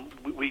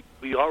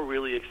 We are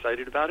really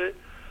excited about it.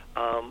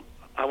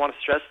 I want to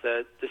stress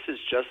that this is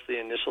just the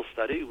initial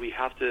study. We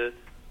have to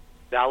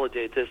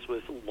validate this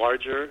with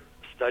larger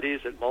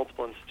studies at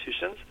multiple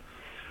institutions.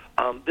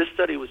 This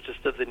study was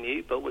just of the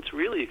knee, but what's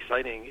really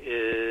exciting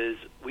is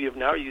we are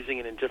now using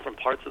it in different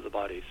parts of the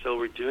body. So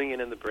we're doing it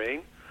in the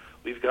brain.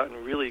 We've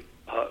gotten really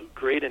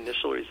great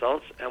initial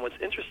results, and what's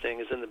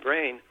interesting is in the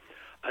brain,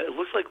 it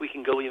looks like we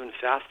can go even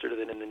faster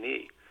than in the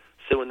knee.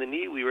 So in the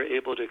knee, we were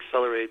able to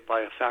accelerate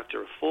by a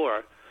factor of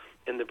 4.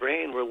 In the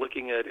brain, we're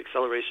looking at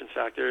acceleration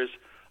factors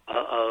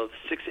of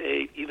 6,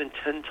 8, even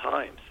 10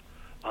 times,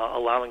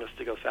 allowing us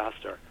to go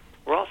faster.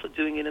 We're also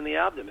doing it in the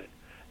abdomen.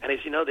 And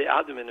as you know, the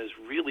abdomen is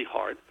really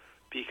hard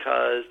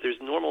because there's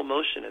normal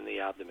motion in the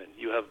abdomen.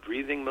 You have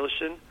breathing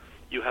motion.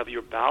 You have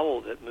your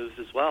bowel that moves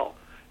as well.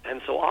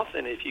 And so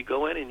often, if you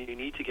go in and you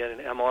need to get an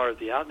MR of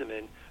the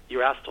abdomen,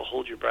 you're asked to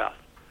hold your breath.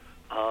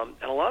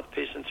 And a lot of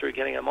patients who are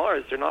getting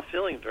MRs, they're not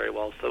feeling very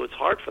well, so it's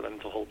hard for them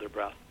to hold their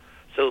breath.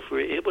 So if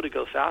we're able to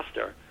go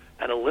faster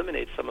and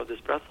eliminate some of this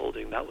breath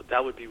holding,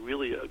 that would be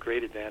really a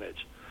great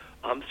advantage.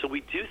 So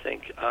we do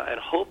think and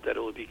hope that it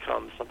will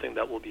become something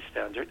that will be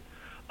standard.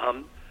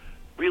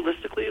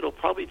 Realistically, it'll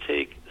probably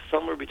take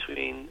somewhere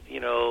between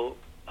 1 or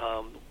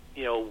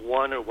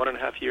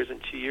 1.5 years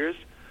and 2 years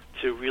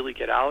to really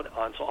get out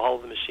onto all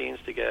of the machines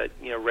to get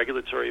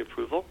regulatory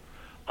approval,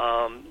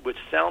 which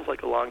sounds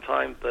like a long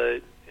time,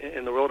 but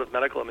in the world of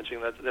medical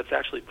imaging, that's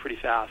actually pretty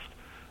fast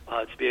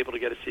to be able to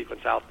get a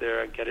sequence out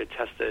there and get it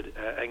tested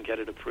and get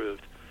it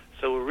approved.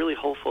 So we're really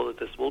hopeful that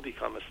this will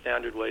become a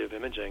standard way of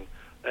imaging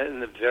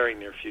in the very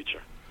near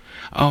future.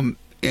 And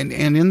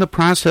in the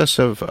process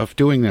of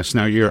doing this,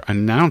 now you're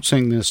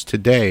announcing this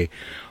today,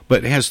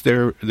 but has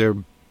there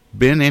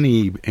been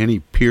any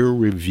peer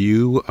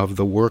review of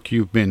the work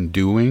you've been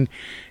doing,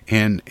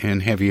 and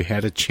have you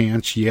had a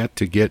chance yet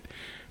to get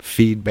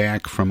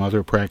feedback from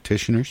other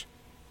practitioners?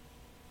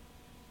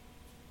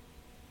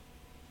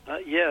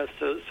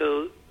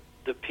 So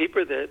the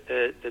paper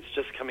that's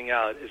just coming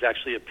out is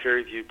actually a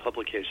peer-reviewed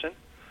publication.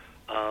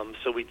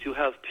 So we do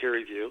have peer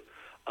review.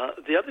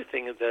 The other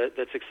thing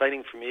that's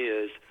exciting for me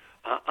is,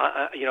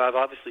 I've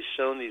obviously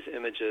shown these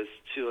images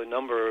to a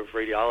number of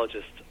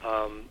radiologists,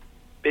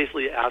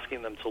 basically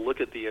asking them to look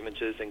at the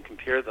images and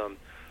compare them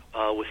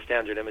with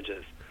standard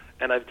images.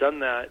 And I've done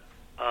that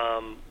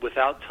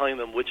without telling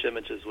them which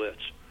image is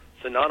which.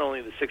 So not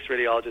only the 6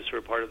 radiologists who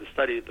are part of the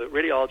study, but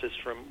radiologists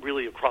from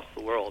really across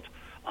the world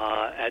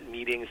at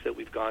meetings that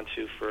we've gone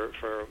to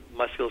for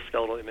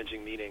musculoskeletal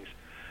imaging meetings.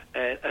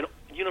 And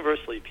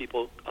universally,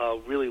 people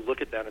really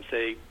look at them and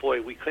say,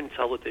 boy, we couldn't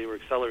tell that they were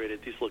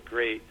accelerated. These look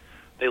great.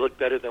 They look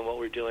better than what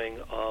we're doing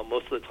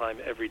most of the time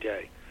every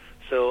day.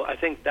 So I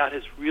think that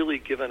has really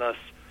given us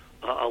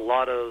a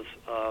lot of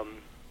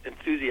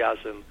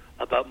enthusiasm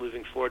about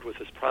moving forward with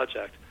this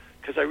project,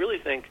 because I really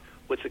think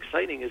what's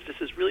exciting is this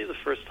is really the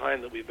first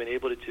time that we've been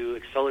able to do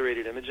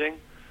accelerated imaging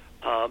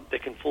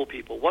that can fool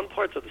people. One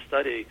part of the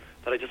study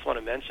that I just want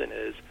to mention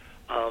is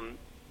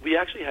we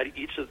actually had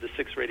each of the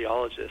 6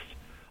 radiologists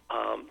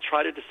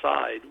try to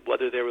decide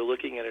whether they were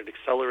looking at an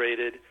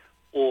accelerated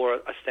or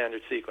a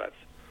standard sequence.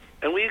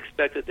 And we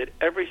expected that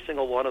every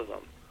single one of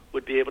them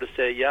would be able to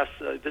say, yes,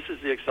 this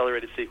is the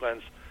accelerated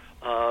sequence.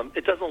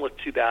 It doesn't look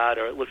too bad,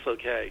 or it looks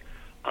okay.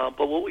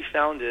 But what we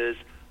found is,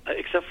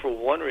 except for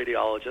one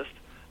radiologist,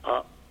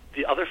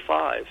 the other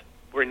 5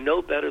 were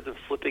no better than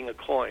flipping a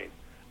coin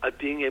at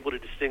being able to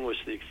distinguish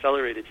the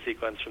accelerated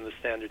sequence from the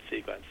standard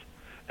sequence.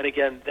 And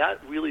again,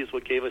 that really is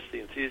what gave us the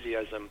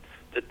enthusiasm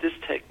that this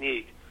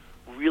technique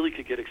really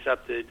could get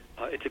accepted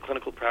into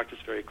clinical practice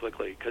very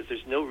quickly, because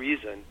there's no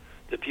reason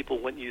that people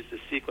wouldn't use this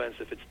sequence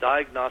if it's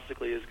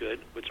diagnostically as good,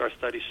 which our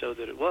study showed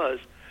that it was,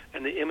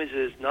 and the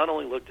images not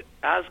only looked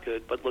as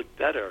good, but looked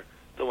better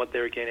than what they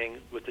were getting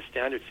with the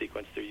standard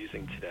sequence they're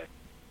using today.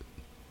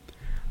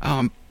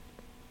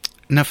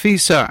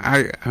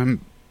 Nafissa,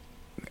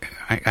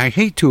 I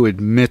hate to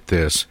admit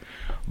this,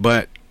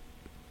 but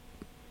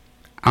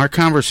our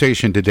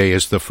conversation today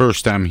is the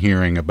first I'm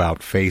hearing about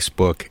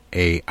Facebook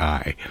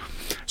AI.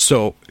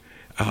 So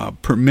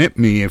permit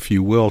me, if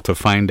you will, to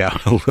find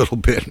out a little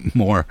bit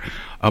more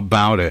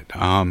about it.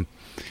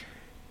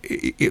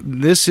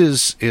 This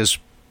is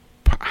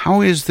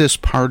how is this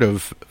part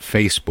of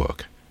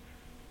Facebook?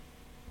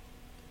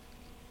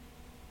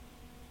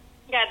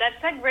 Yeah,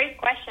 that's a great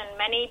question.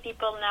 Many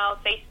people know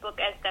Facebook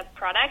as the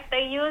product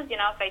they use,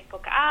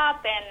 Facebook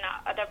app and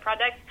other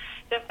products.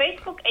 So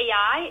Facebook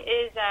AI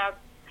is a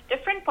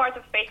different part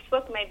of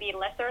Facebook, maybe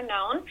lesser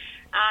known,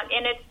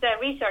 and it's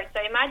research.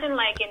 So imagine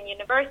like in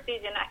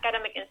universities and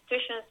academic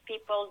institutions,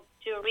 people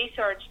do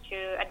research to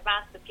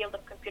advance the field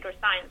of computer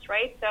science,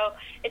 right? So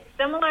it's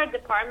similar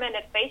department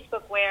at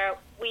Facebook where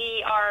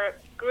we are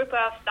a group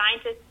of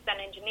scientists and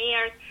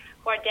engineers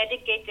who are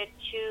dedicated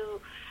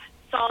to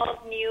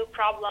solve new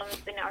problems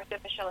in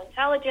artificial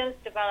intelligence,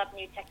 develop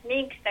new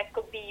techniques that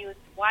could be used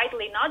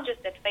widely, not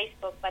just at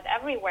Facebook, but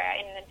everywhere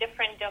in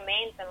different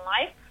domains in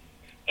life.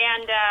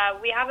 And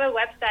we have a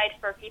website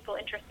for people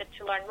interested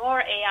to learn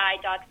more,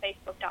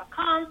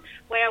 ai.facebook.com,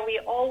 where we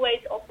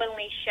always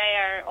openly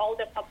share all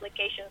the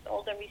publications,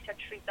 all the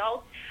research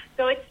results.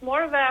 So it's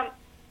more of a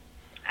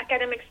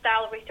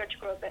academic-style research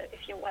group,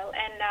 if you will.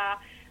 And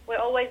we're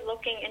always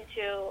looking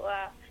into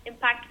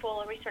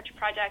impactful research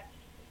projects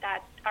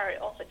that are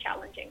also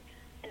challenging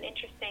and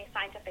interesting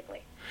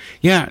scientifically.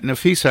 Yeah,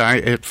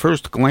 Nafissa, at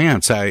first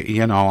glance,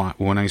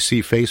 when I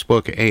see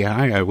Facebook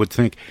AI, I would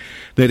think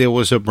that it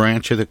was a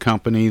branch of the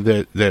company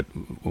that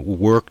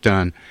worked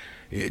on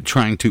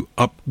trying to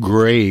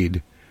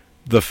upgrade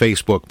the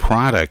Facebook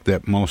product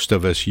that most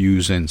of us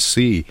use and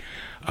see.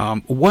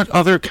 What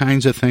other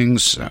kinds of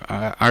things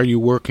are you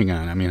working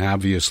on? I mean,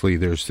 obviously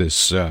there's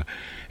this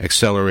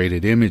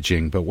accelerated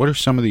imaging, but what are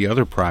some of the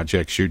other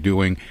projects you're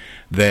doing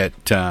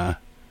that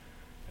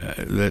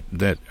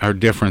are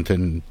different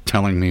than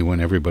telling me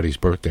when everybody's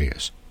birthday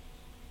is?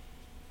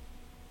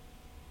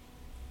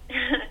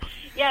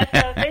 Yeah,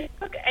 so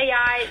Facebook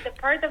AI, the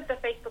part of the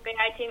Facebook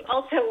AI team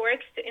also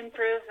works to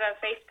improve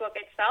Facebook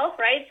itself,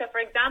 right? So, for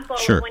example,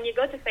 when you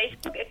go to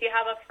Facebook, if you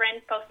have a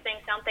friend posting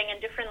something in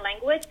different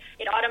language,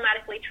 it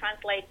automatically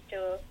translates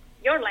to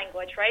your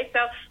language, right?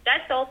 So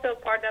that's also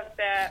part of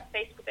the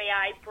Facebook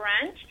AI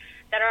branch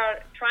that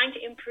are trying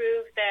to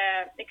improve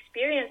the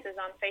experiences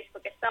on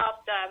Facebook itself,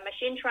 the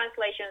machine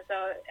translation,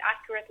 so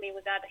accurately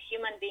without a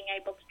human being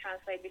able to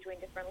translate between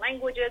different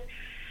languages,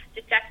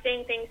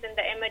 detecting things in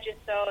the images.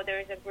 So there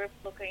is a group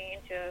looking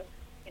into,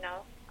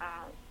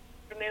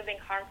 removing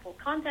harmful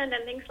content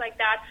and things like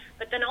that.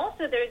 But then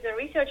also there is a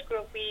research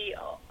group. We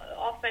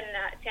often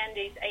attend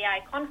these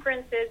AI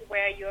conferences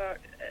where you're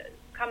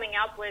coming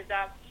up with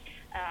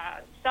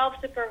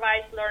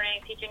self-supervised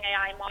learning, teaching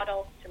AI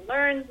models to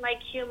learn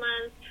like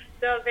humans.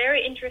 So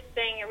very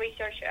interesting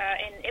research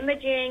in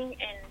imaging,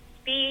 in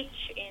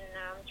speech, in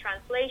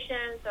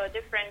translation, so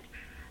different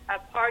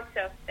parts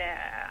of the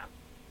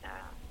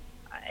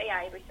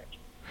AI research.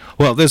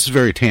 Well, this is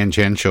very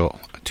tangential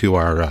to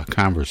our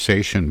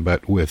conversation,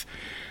 but with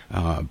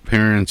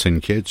parents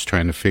and kids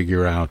trying to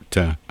figure out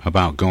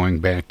about going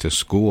back to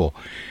school,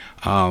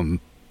 are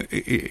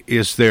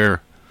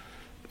there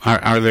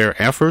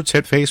efforts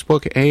at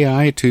Facebook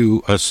AI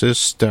to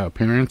assist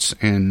parents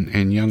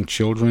and young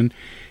children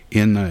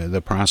in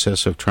the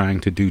process of trying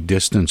to do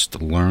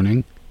distanced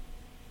learning?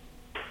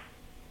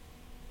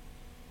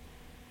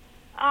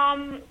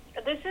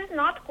 This is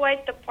not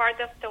quite the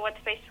part of what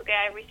Facebook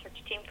AI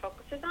research team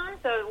focuses on.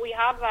 So we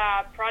have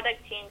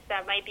product teams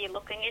that might be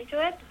looking into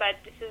it, but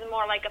this is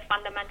more like a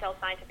fundamental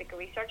scientific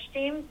research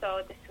team,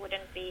 so this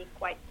wouldn't be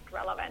quite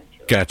relevant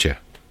to Gotcha.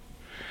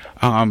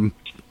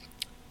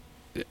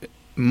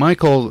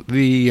 Michael,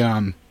 this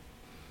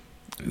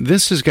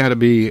has got to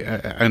be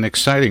an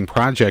exciting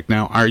project.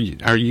 Now, are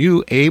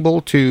you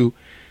able to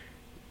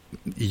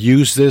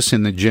use this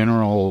in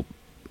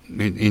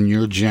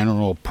your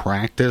general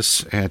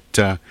practice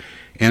at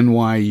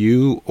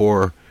NYU,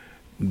 or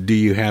do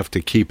you have to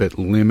keep it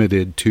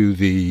limited to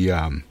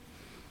the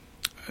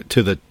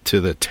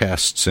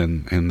tests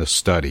and the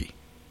study?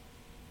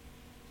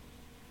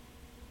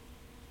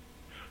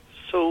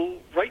 So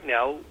right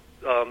now,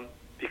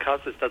 because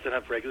this doesn't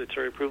have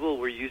regulatory approval,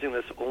 we're using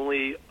this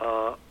only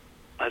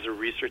as a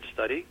research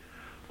study,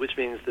 which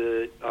means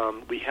that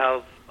we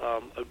have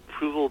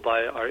approval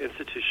by our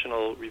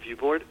institutional review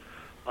board,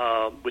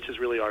 which is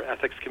really our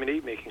ethics committee,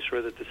 making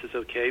sure that this is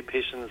okay.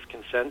 Patients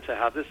consent to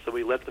have this, so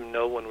we let them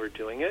know when we're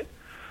doing it.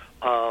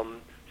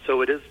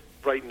 So it is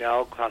right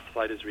now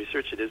classified as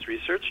research. It is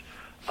research.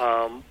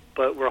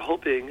 But we're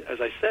hoping,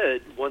 as I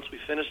said, once we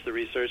finish the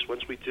research,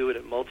 once we do it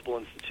at multiple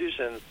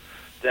institutions,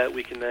 that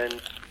we can then,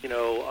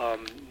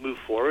 move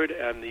forward,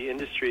 and the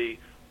industry,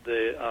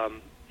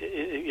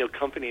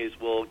 companies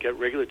will get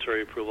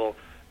regulatory approval,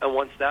 and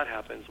once that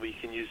happens, we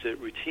can use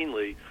it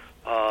routinely,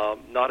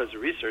 not as a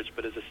research,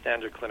 but as a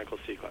standard clinical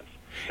sequence.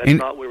 That's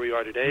not where we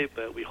are today,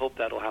 but we hope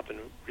that'll happen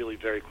really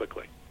very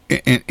quickly.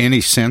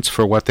 Any sense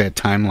for what that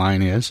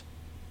timeline is?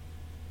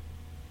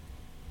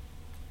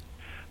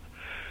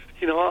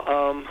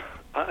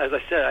 As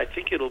I said, I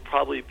think it'll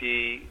probably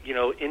be,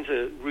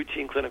 into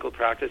routine clinical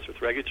practice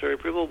with regulatory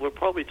approval. We're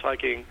probably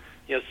talking,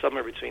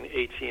 somewhere between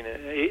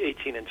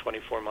 18 and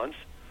 24 months.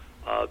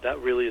 That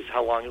really is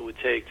how long it would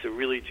take to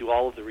really do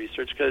all of the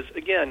research. Because,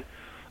 again,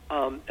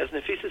 as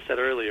Nafissa said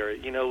earlier,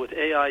 with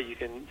AI, you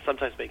can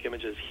sometimes make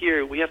images.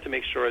 Here, we have to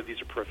make sure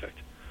these are perfect.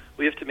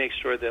 We have to make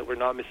sure that we're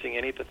not missing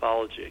any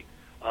pathology.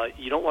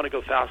 You don't want to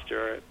go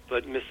faster,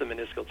 but miss a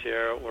meniscal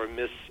tear or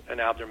miss an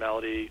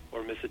abnormality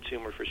or miss a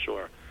tumor for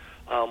sure.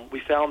 We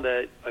found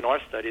that in our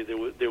study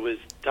there was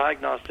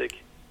diagnostic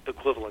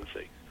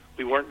equivalency.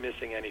 We weren't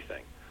missing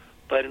anything.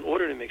 But in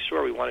order to make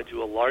sure, we want to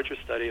do a larger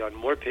study on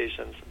more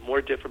patients,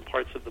 more different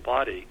parts of the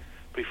body,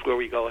 before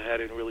we go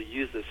ahead and really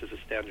use this as a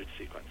standard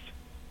sequence.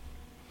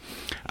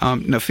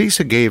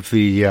 Nafissa gave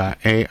the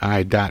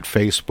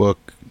AI.Facebook,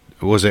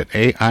 was it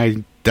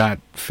AI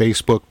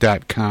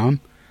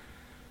recht.facebook.com.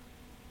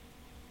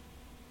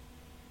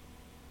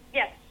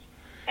 Yes,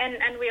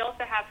 and we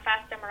also have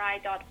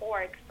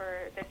fastmri.org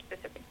for this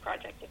specific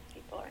project if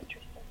people are interested.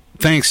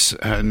 Thanks,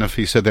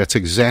 Nafissa. That's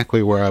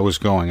exactly where I was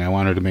going. I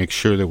wanted to make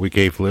sure that we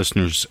gave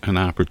listeners an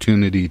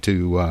opportunity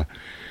to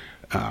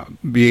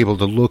be able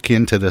to look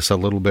into this a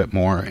little bit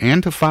more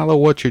and to follow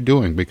what you're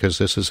doing, because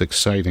this is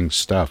exciting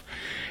stuff.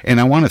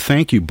 And I want to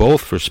thank you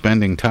both for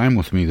spending time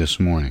with me this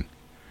morning.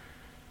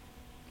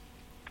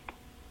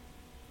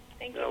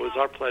 Thank you. It was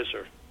our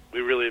pleasure.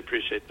 We really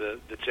appreciate the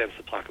chance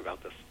to talk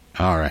about this.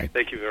 All right.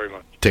 Thank you very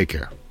much. Take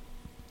care.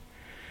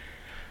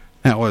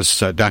 That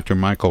was Dr.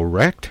 Michael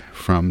Recht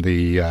from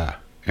the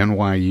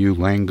NYU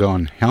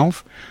Langone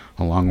Health,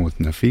 along with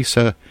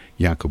Nafissa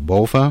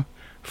Yakubova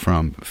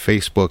from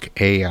Facebook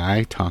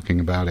AI, talking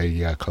about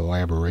a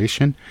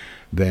collaboration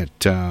that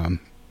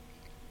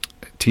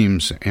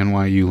teams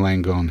NYU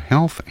Langone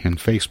Health and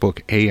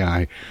Facebook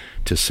AI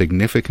to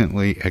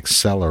significantly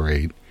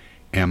accelerate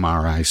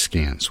MRI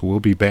scans. We'll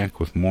be back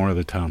with more of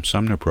the Tom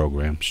Sumner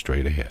program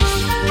straight ahead.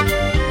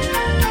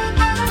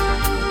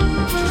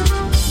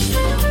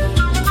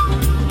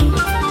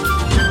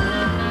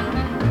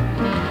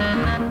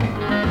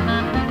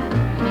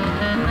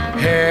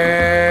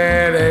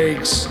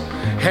 Headaches,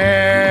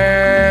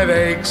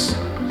 headaches.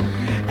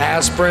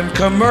 Aspirin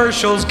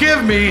commercials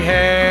give me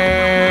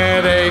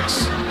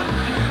headaches.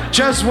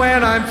 Just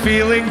when I'm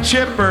feeling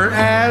chipper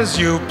as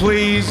you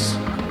please.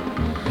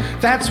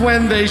 That's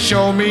when they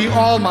show me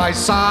all my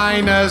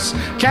sinus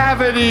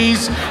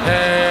cavities.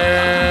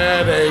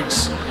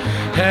 Headaches,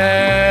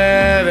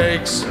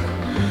 headaches.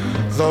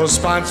 Those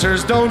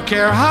sponsors don't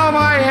care how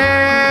my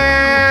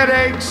head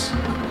aches.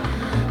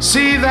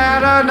 See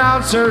that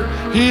announcer,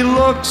 he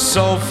looks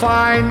so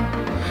fine.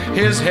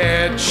 His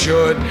head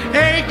should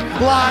ache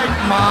like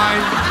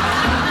mine.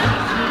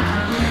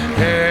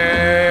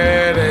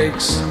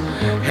 Headaches,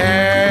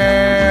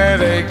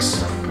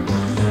 headaches.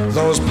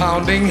 Those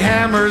pounding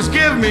hammers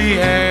give me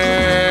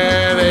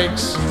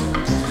headaches.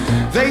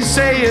 They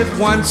say it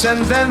once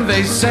and then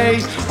they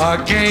say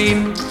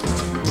again.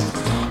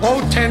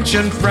 Oh,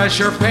 tension,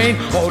 pressure, pain.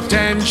 Oh,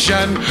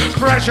 tension,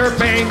 pressure,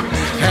 pain.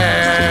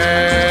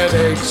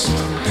 Headaches,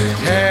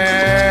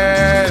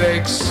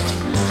 headaches.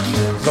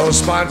 Those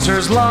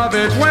sponsors love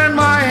it when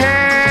my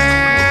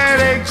head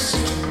aches.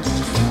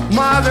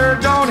 Mother,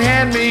 don't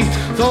hand me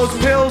those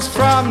pills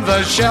from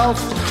the shelf.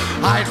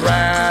 I'd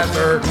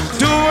rather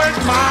do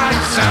it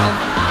myself.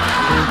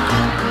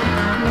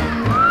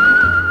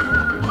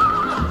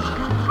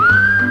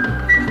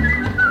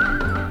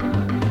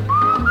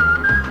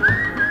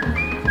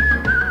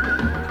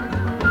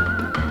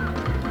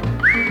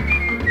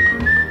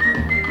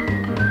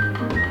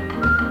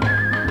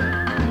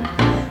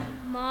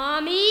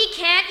 Mommy,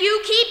 can't you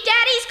keep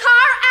Daddy's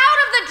car out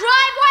of the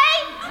driveway?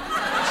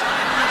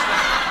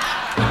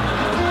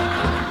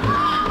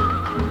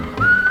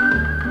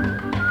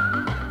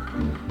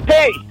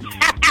 Hey,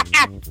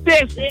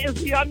 this is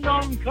the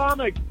Unknown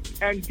Comic,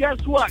 and guess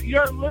what?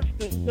 You're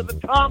listening to the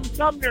Tom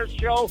Sumner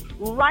Show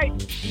right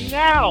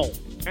now.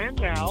 And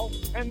now,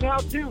 and now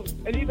too,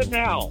 and even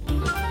now.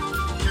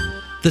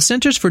 The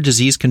Centers for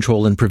Disease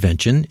Control and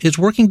Prevention is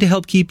working to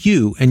help keep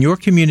you and your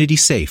community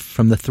safe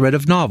from the threat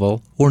of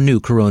novel or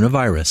new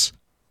coronavirus.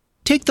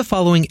 Take the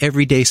following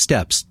everyday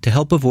steps to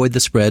help avoid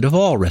the spread of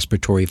all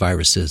respiratory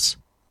viruses.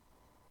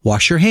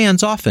 Wash your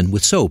hands often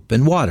with soap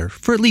and water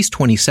for at least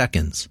 20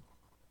 seconds.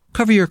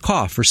 Cover your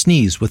cough or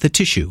sneeze with a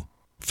tissue.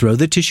 Throw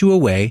the tissue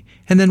away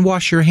and then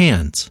wash your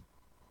hands.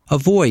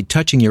 Avoid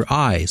touching your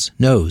eyes,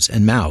 nose,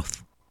 and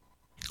mouth.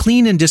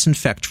 Clean and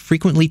disinfect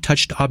frequently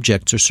touched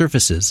objects or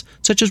surfaces,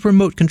 such as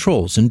remote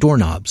controls and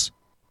doorknobs.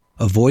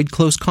 Avoid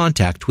close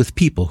contact with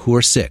people who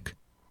are sick.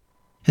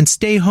 And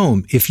stay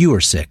home if you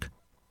are sick.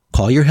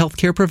 Call your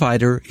healthcare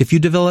provider if you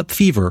develop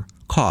fever,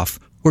 cough,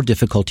 or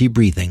difficulty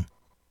breathing.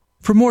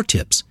 For more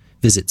tips,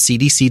 visit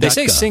cdc.gov. They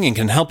say singing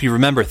can help you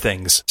remember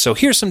things, so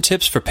here's some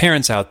tips for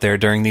parents out there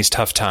during these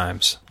tough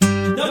times.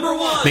 Number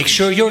 1. Make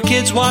sure your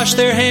kids wash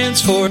their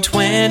hands for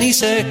 20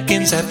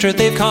 seconds after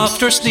they've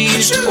coughed or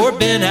sneezed or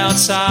been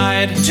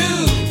outside. 2.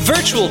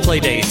 Virtual play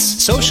dates,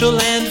 social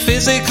and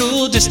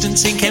physical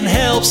distancing can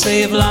help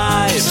save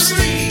lives.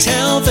 3.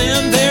 Tell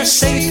them they're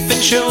safe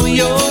and show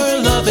your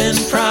love and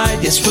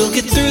pride. Yes, we'll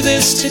get through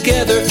this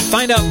together.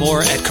 Find out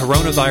more at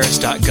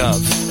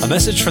coronavirus.gov. A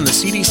message from the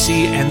CDC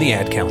and the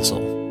Ad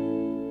Council.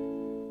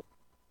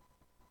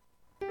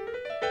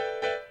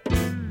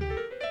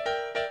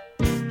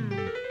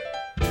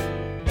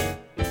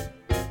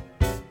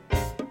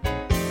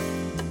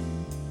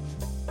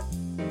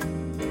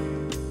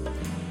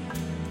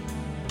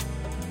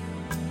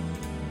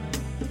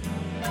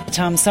 The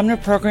Tom Sumner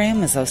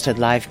program is hosted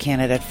live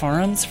candidate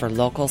forums for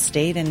local,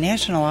 state, and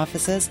national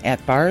offices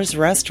at bars,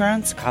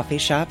 restaurants, coffee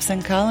shops,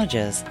 and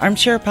colleges.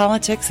 Armchair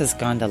Politics has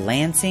gone to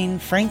Lansing,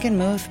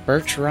 Frankenmuth,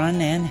 Birch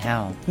Run, and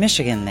hell,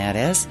 Michigan, that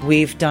is.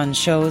 We've done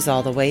shows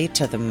all the way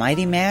to the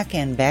Mighty Mac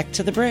and back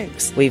to the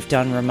Briggs. We've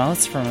done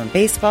remotes from a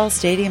baseball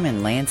stadium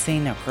in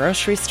Lansing, a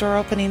grocery store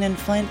opening in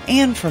Flint,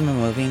 and from a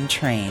moving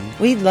train.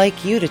 We'd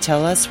like you to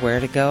tell us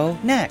where to go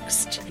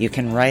next. You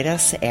can write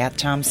us at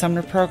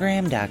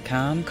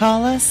TomSumnerProgram.com,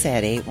 call us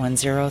at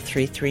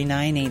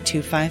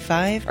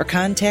 810-339-8255, or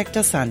contact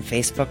us on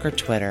Facebook or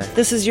Twitter.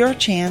 This is your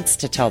chance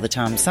to tell the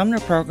Tom Sumner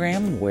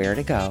program where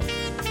to go.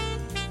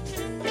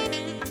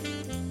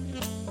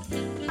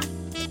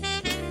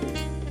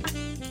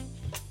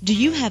 Do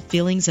you have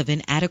feelings of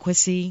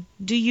inadequacy?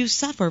 Do you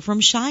suffer from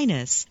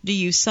shyness? Do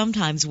you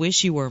sometimes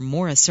wish you were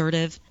more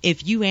assertive?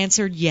 If you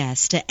answered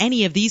yes to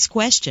any of these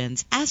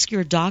questions, ask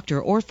your doctor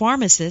or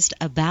pharmacist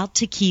about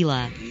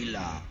tequila.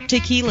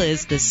 Tequila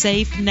is the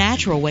safe,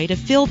 natural way to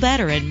feel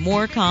better and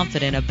more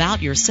confident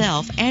about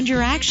yourself and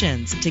your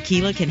actions.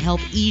 Tequila can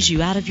help ease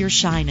you out of your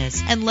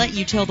shyness and let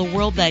you tell the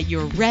world that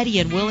you're ready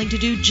and willing to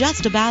do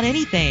just about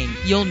anything.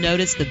 You'll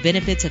notice the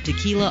benefits of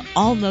tequila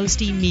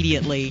almost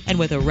immediately, and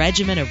with a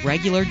regimen of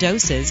regular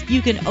doses,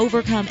 you can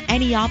overcome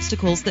any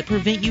obstacles that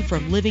prevent you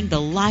from living the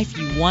life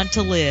you want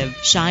to live.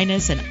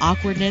 Shyness and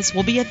awkwardness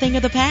will be a thing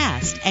of the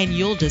past, and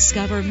you'll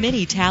discover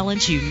many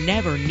talents you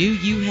never knew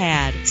you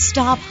had.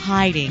 Stop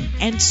hiding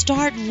and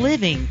start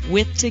living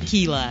with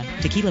tequila.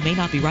 Tequila may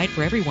not be right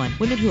for everyone.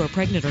 Women who are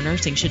pregnant or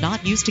nursing should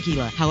not use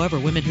tequila. However,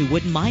 women who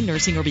wouldn't mind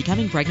nursing or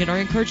becoming pregnant are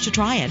encouraged to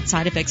try it.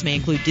 Side effects may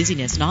include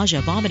dizziness,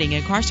 nausea, vomiting,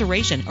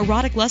 incarceration,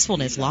 erotic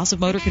lustfulness, loss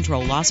of motor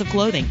control, loss of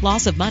clothing,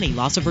 loss of money,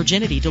 loss of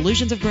virginity,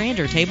 delusions of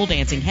grandeur, table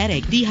dancing,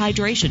 headache,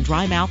 dehydration,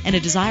 dry mouth, and a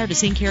desire to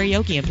sing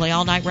karaoke and play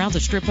all-night rounds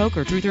of strip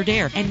poker, truth or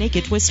dare, and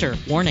naked twister.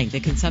 Warning, the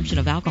consumption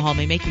of alcohol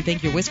may make you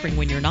think you're whispering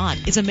when you're not.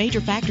 It's a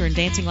major factor in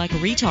dancing like a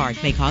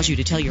retard. May cause you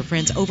to tell your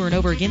friends over and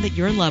over again that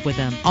you're in love with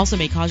them. Also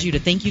may cause you to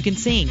think you can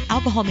sing.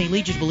 Alcohol may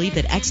lead you to believe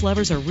that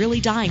ex-lovers are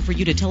really dying for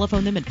you to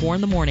telephone them at 4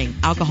 in the morning.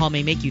 Alcohol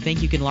may make you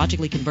think you can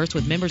logically converse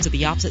with members of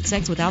the opposite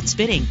sex without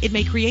spitting. It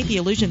may create the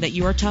illusion that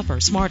you are tougher,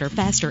 smarter,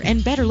 faster,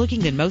 and better looking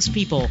than most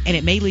people. And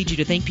it may lead you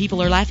to think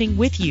people are laughing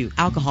with you.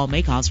 Alcohol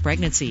may cause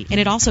pregnancy, and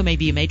it also may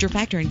be a major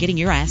factor in getting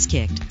your ass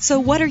kicked. So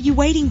what are you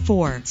waiting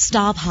for?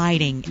 Stop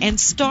hiding and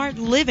start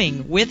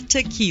living with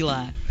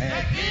tequila.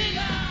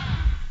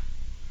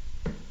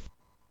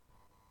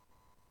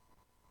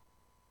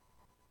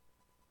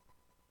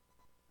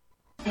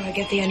 Oh, I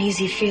get the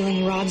uneasy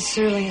feeling Rod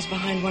Serling is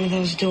behind one of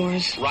those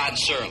doors. Rod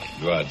Serling.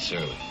 Rod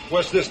Serling.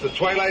 What's this, the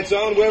Twilight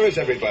Zone? Where is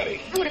everybody?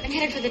 I would have been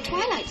headed for the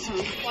Twilight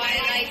Zone.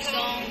 Twilight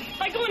Zone?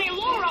 If I go any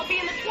lower, I'll be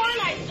in the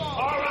Twilight Zone.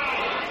 All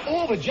right.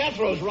 Oh, but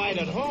Jethro's right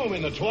at home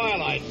in the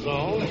Twilight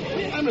Zone.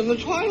 I'm in the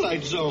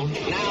Twilight Zone.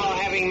 Now,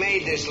 having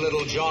made this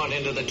little jaunt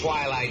into the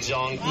Twilight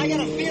Zone, I got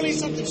a feeling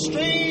something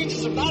strange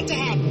is about to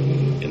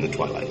happen in the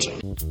Twilight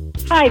Zone.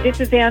 Hi, this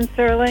is Ann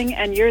Serling,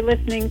 and you're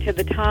listening to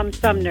the Tom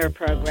Sumner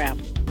Program.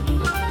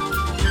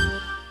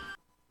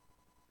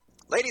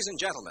 Ladies and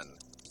gentlemen,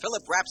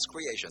 Philip Rapp's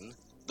creation,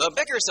 The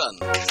Bickerson.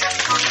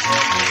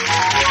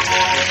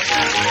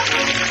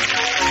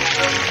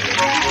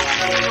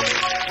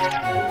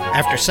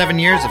 After 7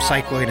 years of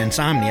cycloid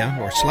insomnia,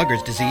 or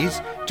slugger's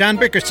disease, John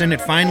Bickerson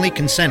had finally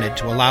consented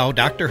to allow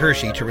Dr.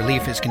 Hershey to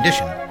relieve his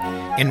condition.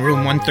 In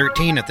room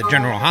 113 at the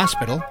General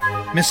Hospital,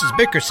 Mrs.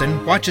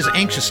 Bickerson watches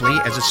anxiously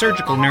as a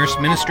surgical nurse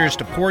ministers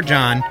to poor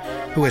John,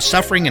 who is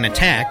suffering an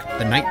attack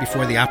the night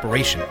before the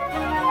operation.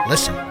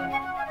 Listen.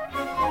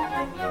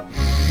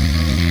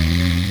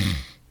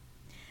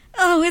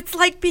 Oh, it's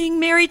like being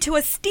married to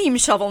a steam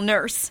shovel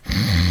nurse.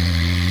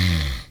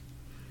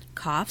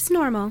 Cough's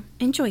normal.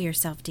 Enjoy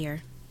yourself,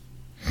 dear.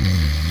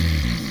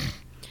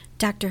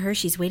 Dr.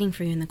 Hershey's waiting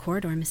for you in the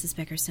corridor, Mrs.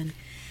 Bickerson.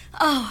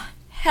 Oh,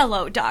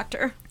 hello,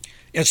 Doctor.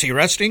 Is he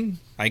resting?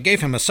 I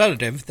gave him a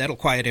sedative. That'll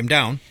quiet him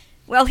down.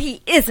 Well,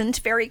 he isn't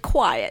very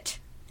quiet.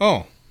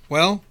 Oh,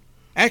 well,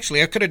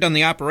 actually, I could have done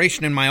the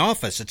operation in my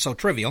office. It's so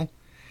trivial.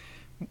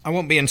 I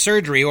won't be in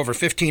surgery over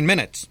 15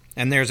 minutes,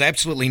 and there's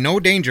absolutely no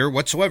danger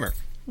whatsoever.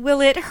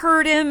 Will it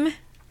hurt him?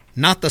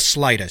 Not the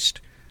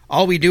slightest.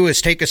 All we do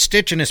is take a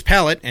stitch in his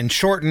palate and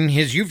shorten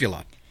his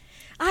uvula.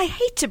 I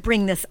hate to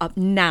bring this up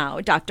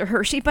now, Dr.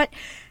 Hershey, but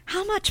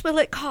how much will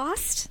it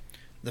cost?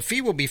 The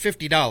fee will be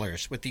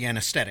 $50 with the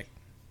anesthetic.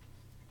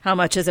 How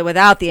much is it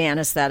without the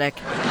anesthetic?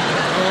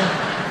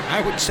 Oh,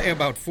 I would say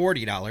about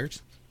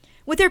 $40.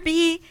 Would there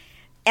be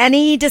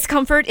any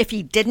discomfort if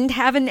he didn't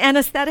have an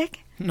anesthetic?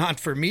 Not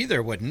for me,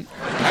 there wouldn't.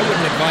 I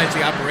wouldn't advise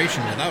the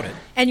operation without it.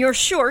 And you're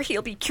sure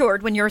he'll be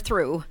cured when you're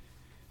through?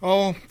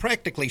 Oh,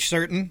 practically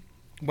certain.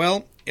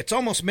 Well, it's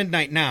almost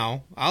midnight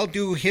now. I'll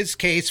do his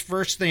case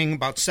first thing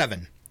about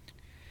 7.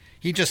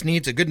 He just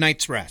needs a good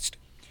night's rest.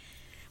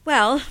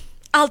 Well,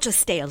 I'll just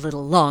stay a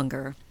little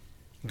longer.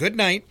 Good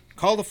night.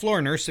 Call the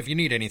floor nurse if you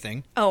need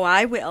anything. Oh,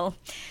 I will.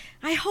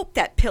 I hope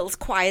that pill's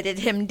quieted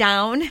him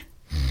down.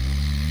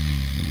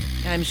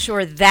 I'm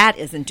sure that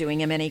isn't doing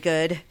him any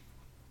good.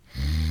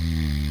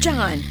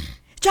 John,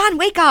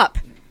 wake up.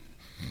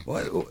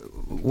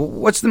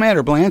 What's the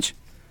matter, Blanche?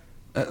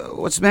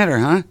 What's the matter,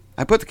 huh?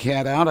 I put the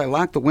cat out, I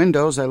locked the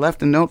windows, I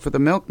left a note for the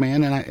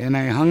milkman, and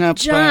I hung up...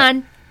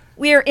 John,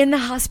 we're in the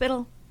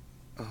hospital.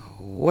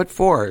 What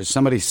for? Is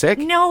somebody sick?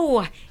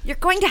 No, you're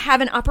going to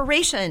have an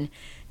operation.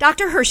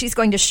 Dr. Hershey's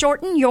going to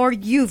shorten your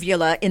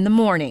uvula in the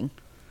morning.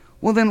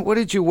 Well, then what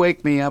did you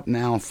wake me up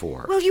now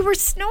for? Well, you were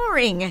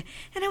snoring, and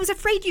I was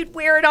afraid you'd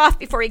wear it off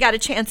before you got a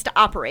chance to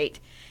operate.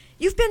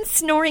 You've been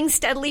snoring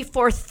steadily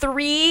for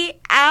 3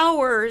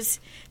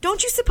 hours.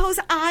 Don't you suppose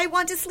I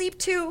want to sleep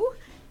too?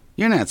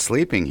 You're not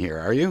sleeping here,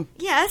 are you?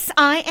 Yes,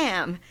 I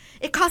am.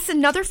 It costs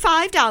another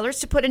 $5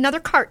 to put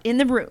another cart in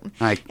the room.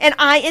 And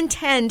I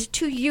intend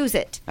to use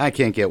it. I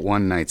can't get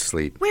one night's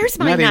sleep. Where's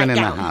my nightgown? Not even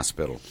nightgown? In the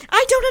hospital.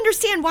 I don't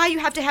understand why you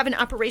have to have an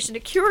operation to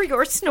cure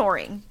your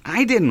snoring.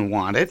 I didn't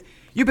want it.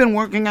 You've been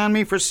working on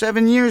me for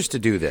 7 years to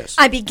do this.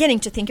 I'm beginning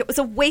to think it was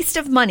a waste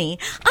of money.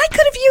 I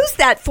could have used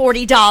that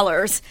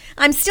 $40.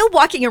 I'm still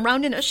walking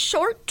around in a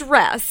short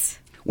dress.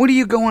 What are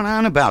you going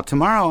on about?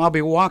 Tomorrow I'll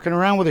be walking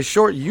around with a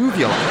short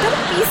uvula.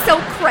 Don't be so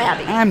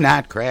crabby. I'm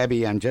not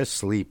crabby. I'm just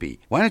sleepy.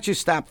 Why don't you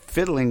stop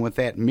fiddling with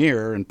that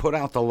mirror and put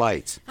out the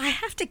lights? I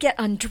have to get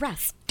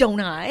undressed,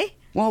 don't I?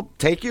 Well,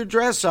 take your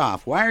dress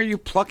off. Why are you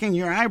plucking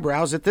your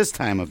eyebrows at this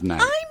time of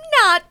night? I'm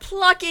not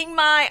plucking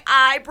my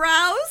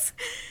eyebrows.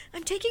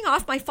 I'm taking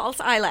off my false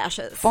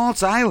eyelashes.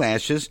 False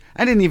eyelashes?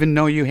 I didn't even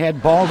know you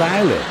had bald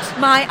eyelids.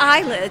 My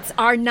eyelids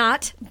are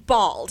not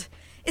bald.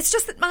 It's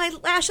just that my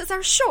lashes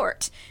are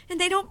short, and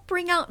they don't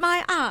bring out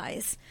my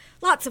eyes.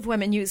 Lots of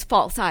women use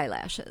false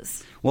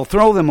eyelashes. Well,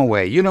 throw them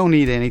away. You don't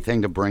need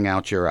anything to bring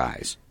out your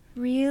eyes.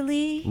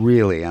 Really?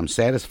 Really, I'm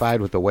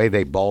satisfied with the way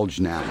they bulge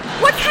now.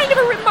 What kind of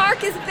a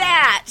remark is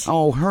that?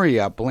 Oh, hurry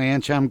up,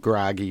 Blanche. I'm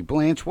groggy.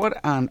 Blanche, what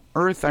on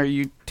earth are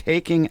you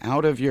taking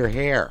out of your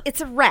hair?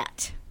 It's a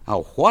rat. A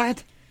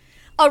what?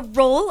 A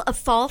roll of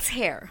false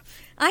hair.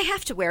 I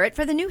have to wear it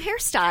for the new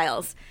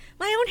hairstyles.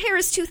 My own hair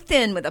is too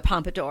thin with a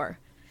pompadour.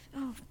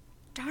 Oh,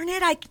 darn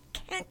it, I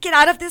can't get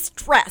out of this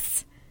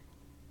dress.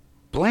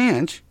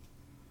 Blanche?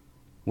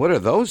 What are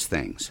those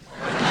things?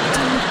 Don't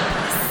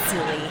be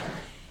silly.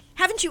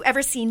 Haven't you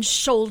ever seen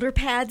shoulder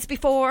pads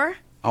before?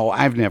 Oh,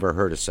 I've never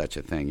heard of such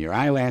a thing. Your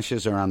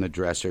eyelashes are on the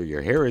dresser,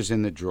 your hair is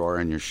in the drawer,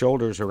 and your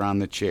shoulders are on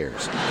the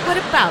chairs. What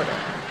about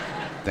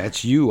it?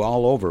 That's you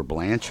all over,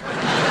 Blanche.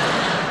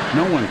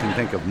 No one can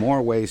think of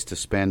more ways to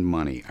spend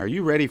money. Are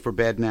you ready for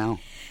bed now?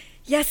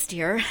 Yes,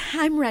 dear.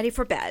 I'm ready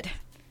for bed.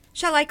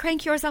 Shall I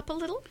crank yours up a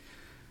little?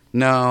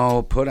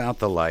 No, put out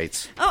the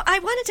lights. Oh, I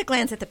wanted to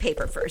glance at the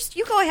paper first.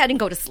 You go ahead and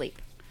go to sleep.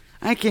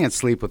 I can't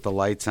sleep with the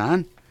lights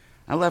on.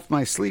 I left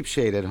my sleep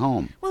shade at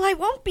home. Well, I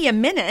won't be a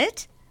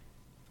minute.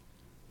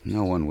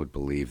 No one would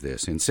believe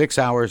this. In 6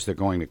 hours, they're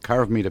going to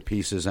carve me to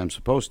pieces. I'm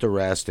supposed to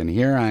rest, and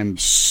here I'm...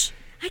 Shh!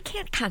 I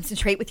can't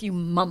concentrate with you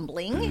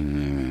mumbling.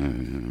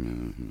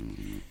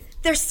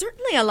 There's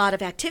certainly a lot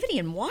of activity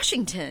in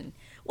Washington.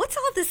 What's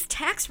all this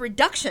tax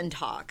reduction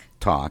talk?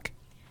 Talk?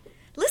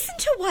 Listen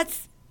to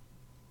what's...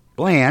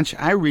 Blanche,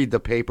 I read the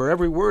paper,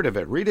 every word of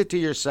it. Read it to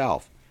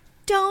yourself.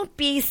 Don't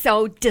be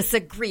so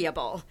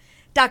disagreeable.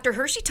 Dr.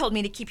 Hershey told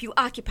me to keep you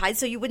occupied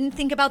so you wouldn't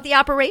think about the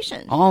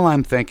operation. All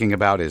I'm thinking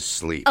about is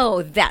sleep.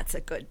 Oh, that's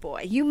a good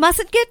boy. You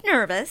mustn't get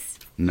nervous.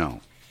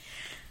 No.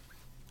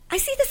 I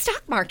see the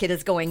stock market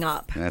is going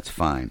up. That's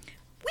fine.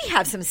 We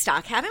have some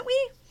stock, haven't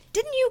we?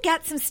 Didn't you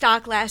get some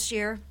stock last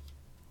year?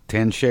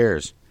 10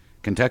 shares.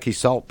 Kentucky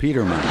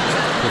Saltpeter Mines.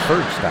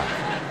 Preferred stock.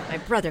 My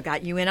brother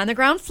got you in on the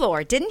ground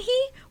floor, didn't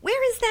he?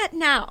 Where is that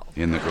now?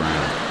 In the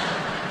ground.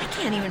 I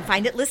can't even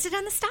find it listed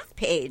on the stock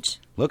page.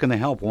 Look in the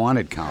help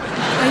wanted column.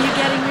 Are you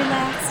getting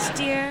relaxed,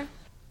 dear?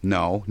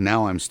 No,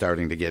 now I'm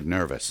starting to get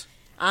nervous.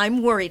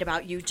 I'm worried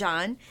about you,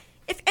 John.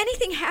 If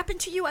anything happened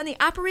to you on the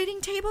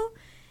operating table,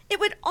 it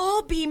would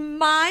all be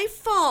my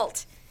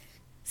fault.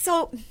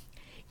 So,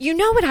 you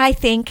know what I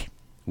think?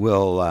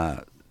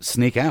 We'll,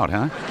 sneak out,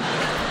 huh?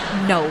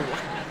 No.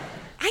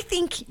 I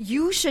think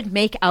you should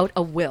make out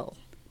a will.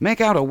 Make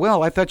out a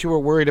will? I thought you were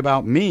worried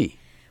about me.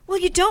 Well,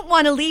 you don't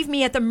want to leave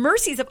me at the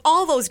mercies of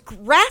all those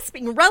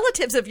grasping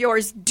relatives of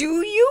yours,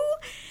 do you?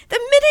 The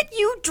minute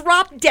you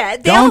drop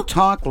dead, they'll... Don't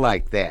talk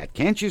like that.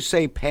 Can't you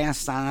say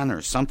pass on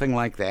or something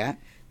like that?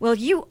 Well,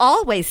 you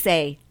always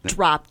say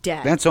drop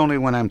dead. That's only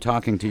when I'm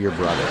talking to your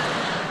brother.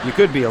 You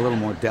could be a little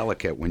more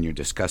delicate when you're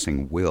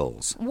discussing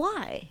wills.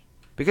 Why?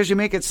 Because you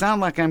make it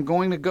sound like I'm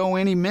going to go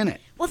any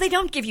minute. Well, they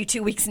don't give you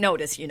 2 weeks'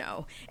 notice, you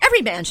know.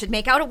 Every man should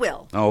make out a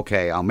will.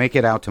 Okay, I'll make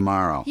it out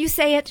tomorrow. You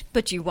say it,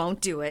 but you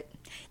won't do it.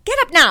 Get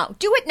up now.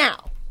 Do it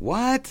now.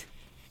 What?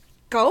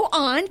 Go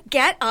on,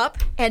 get up,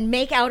 and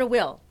make out a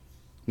will.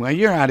 Well,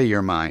 you're out of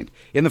your mind.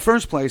 In the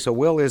first place, a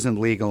will isn't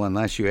legal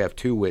unless you have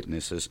 2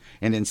 witnesses.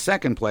 And in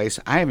second place,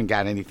 I haven't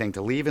got anything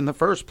to leave in the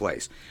first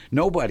place.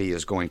 Nobody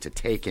is going to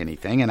take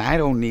anything, and I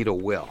don't need a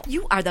will.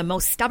 You are the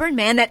most stubborn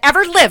man that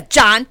ever lived,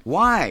 John.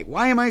 Why?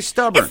 Why am I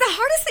stubborn? It's the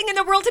hardest thing in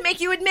the world to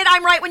make you admit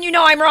I'm right when you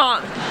know I'm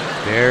wrong.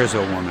 There's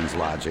a woman's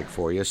logic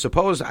for you.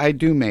 Suppose I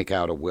do make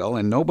out a will,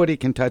 and nobody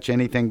can touch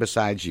anything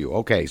besides you.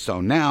 Okay,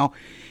 so now...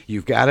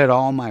 You've got it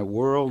all, my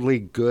worldly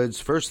goods.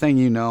 First thing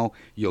you know,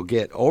 you'll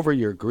get over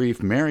your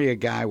grief, marry a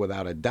guy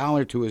without a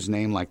dollar to his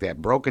name like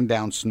that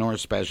broken-down snore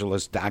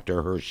specialist,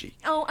 Dr. Hershey.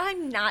 Oh,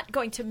 I'm not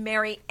going to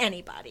marry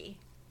anybody.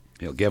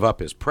 He'll give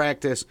up his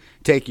practice,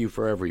 take you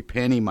for every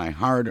penny, my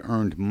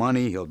hard-earned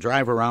money. He'll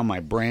drive around my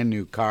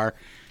brand-new car,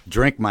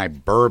 drink my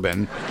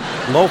bourbon,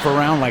 loaf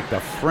around like the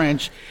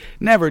French,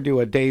 never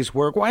do a day's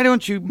work. Why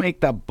don't you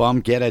make the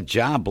bum get a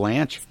job,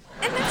 Blanche?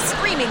 And they're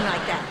screaming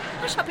like that.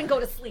 Hush up and go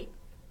to sleep.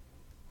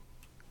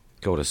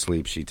 Go to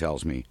sleep, she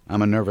tells me.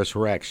 I'm a nervous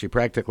wreck. She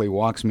practically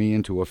walks me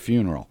into a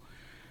funeral.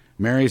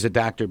 Mary's a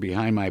doctor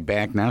behind my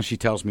back. Now she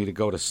tells me to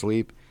go to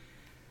sleep.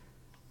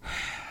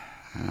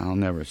 I'll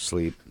never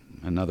sleep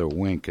another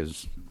wink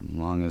as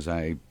long as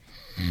I...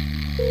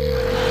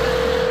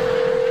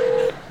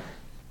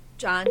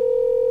 John,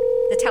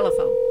 the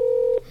telephone.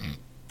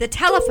 The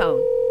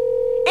telephone.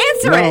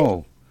 Answer it!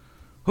 No.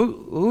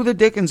 Who the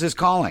dickens is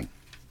calling?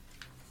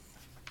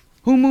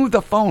 Who moved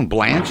the phone,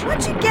 Blanche?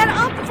 What'd you get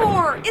up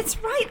for? It's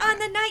right on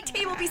the night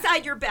table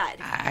beside your bed.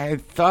 I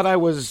thought I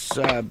was,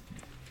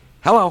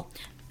 hello?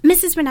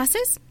 Mrs.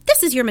 Renesses,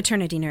 this is your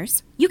maternity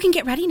nurse. You can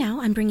get ready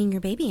now. I'm bringing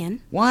your baby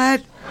in.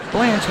 What?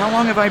 Blanche, how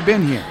long have I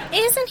been here?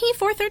 Isn't he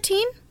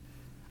 413?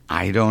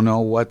 I don't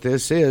know what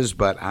this is,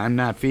 but I'm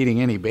not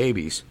feeding any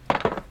babies.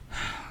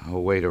 A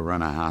way to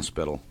run a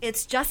hospital.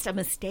 It's just a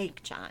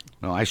mistake, John.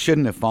 No, I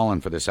shouldn't have fallen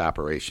for this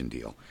operation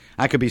deal.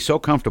 I could be so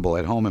comfortable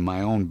at home in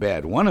my own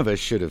bed. One of us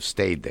should have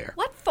stayed there.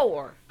 What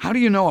for? How do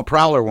you know a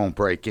prowler won't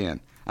break in?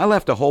 I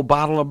left a whole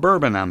bottle of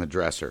bourbon on the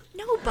dresser.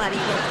 Nobody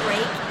will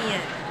break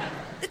in.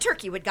 The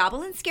turkey would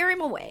gobble and scare him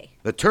away.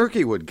 The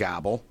turkey would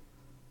gobble?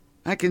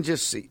 I can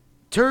just see.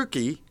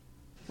 Turkey?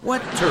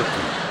 What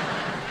turkey?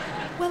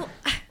 Well,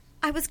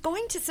 I was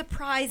going to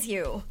surprise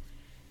you.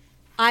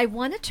 I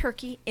won a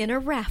turkey in a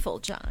raffle,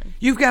 John.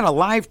 You've got a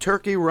live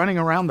turkey running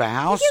around the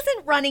house? He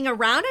isn't running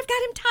around. I've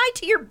got him tied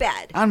to your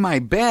bed. On my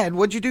bed?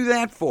 What'd you do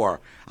that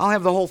for? I'll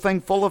have the whole thing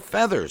full of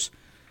feathers.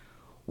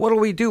 What'll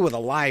we do with a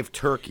live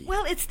turkey?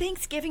 Well, it's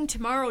Thanksgiving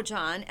tomorrow,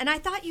 John, and I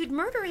thought you'd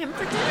murder him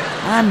for dinner.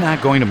 I'm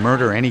not going to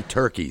murder any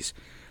turkeys.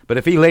 But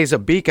if he lays a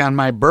beak on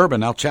my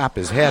bourbon, I'll chop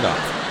his head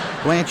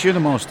off. Blanche, you're the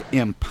most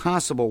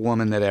impossible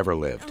woman that ever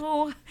lived.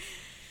 Oh,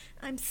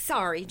 I'm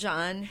sorry,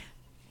 John.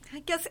 I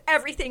guess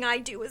everything I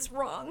do is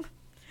wrong.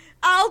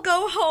 I'll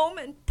go home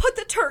and put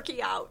the turkey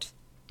out.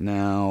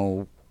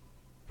 Now,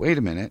 wait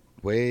a minute.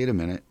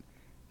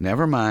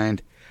 Never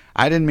mind.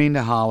 I didn't mean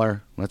to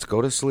holler. Let's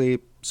go to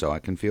sleep so I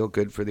can feel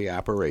good for the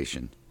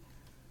operation.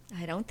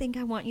 I don't think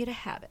I want you to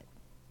have it.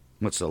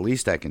 What's the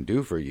least I can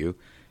do for you?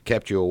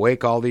 Kept you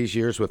awake all these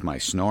years with my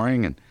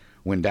snoring, and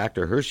when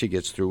Dr. Hershey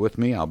gets through with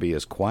me, I'll be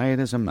as quiet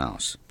as a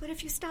mouse. But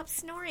if you stop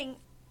snoring,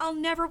 I'll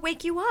never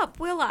wake you up,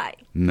 will I?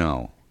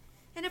 No.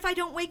 And if I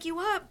don't wake you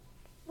up,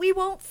 we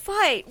won't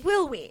fight,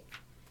 will we?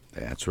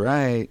 That's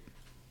right.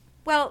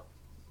 Well,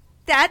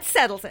 that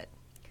settles it.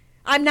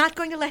 I'm not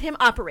going to let him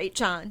operate,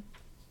 John.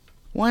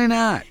 Why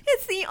not?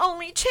 It's the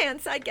only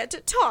chance I get to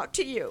talk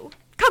to you.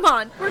 Come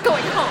on, we're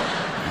going home.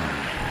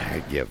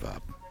 I give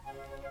up.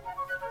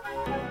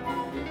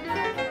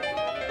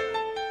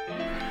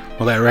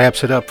 Well, that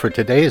wraps it up for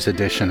today's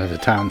edition of the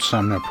Tom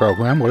Sumner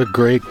program. What a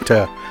great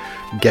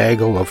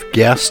gaggle of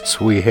guests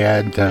we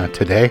had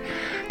today.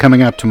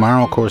 Coming up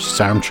tomorrow, of course,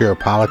 it's Armchair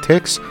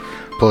Politics.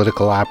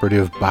 Political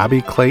operative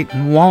Bobby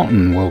Clayton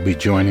Walton will be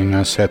joining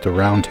us at the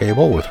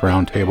roundtable with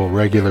roundtable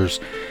regulars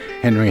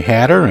Henry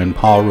Hatter and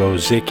Paul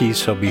Rozicki,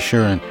 so be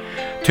sure and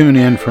tune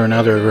in for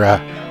another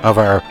of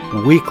our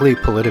weekly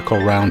political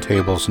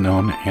roundtables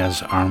known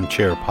as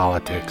Armchair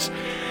Politics.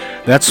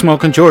 That's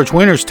Smoking George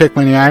Winters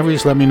tickling the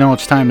ivories. Let me know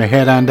it's time to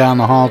head on down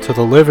the hall to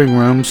the living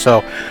room.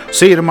 So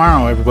see you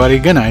tomorrow, everybody.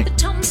 Good night. The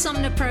Tom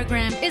Sumner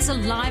program is a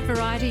live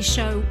variety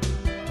show.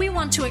 We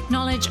want to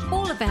acknowledge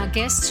all of our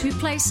guests who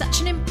play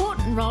such an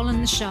important role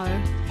in the show,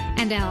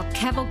 and our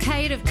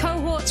cavalcade of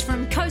cohorts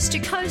from coast to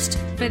coast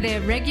for their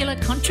regular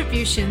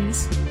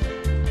contributions.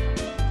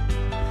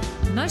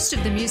 Most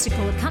of the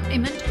musical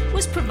accompaniment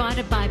was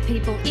provided by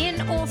people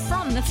in or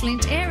from the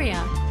Flint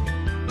area.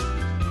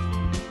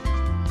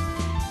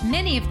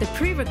 Many of the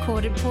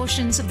pre-recorded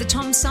portions of the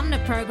Tom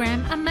Sumner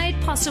program are made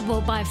possible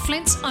by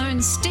Flint's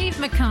own Steve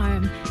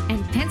McComb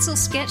and Pencil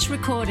Sketch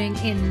Recording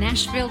in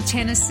Nashville,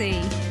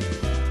 Tennessee.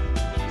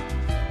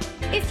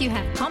 If you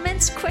have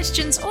comments,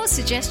 questions, or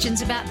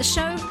suggestions about the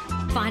show,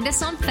 find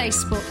us on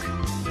Facebook.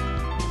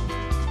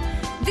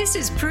 This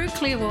is Prue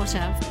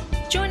Clearwater.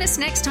 Join us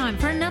next time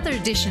for another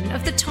edition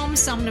of the Tom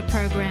Sumner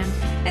program,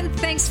 and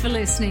thanks for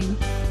listening.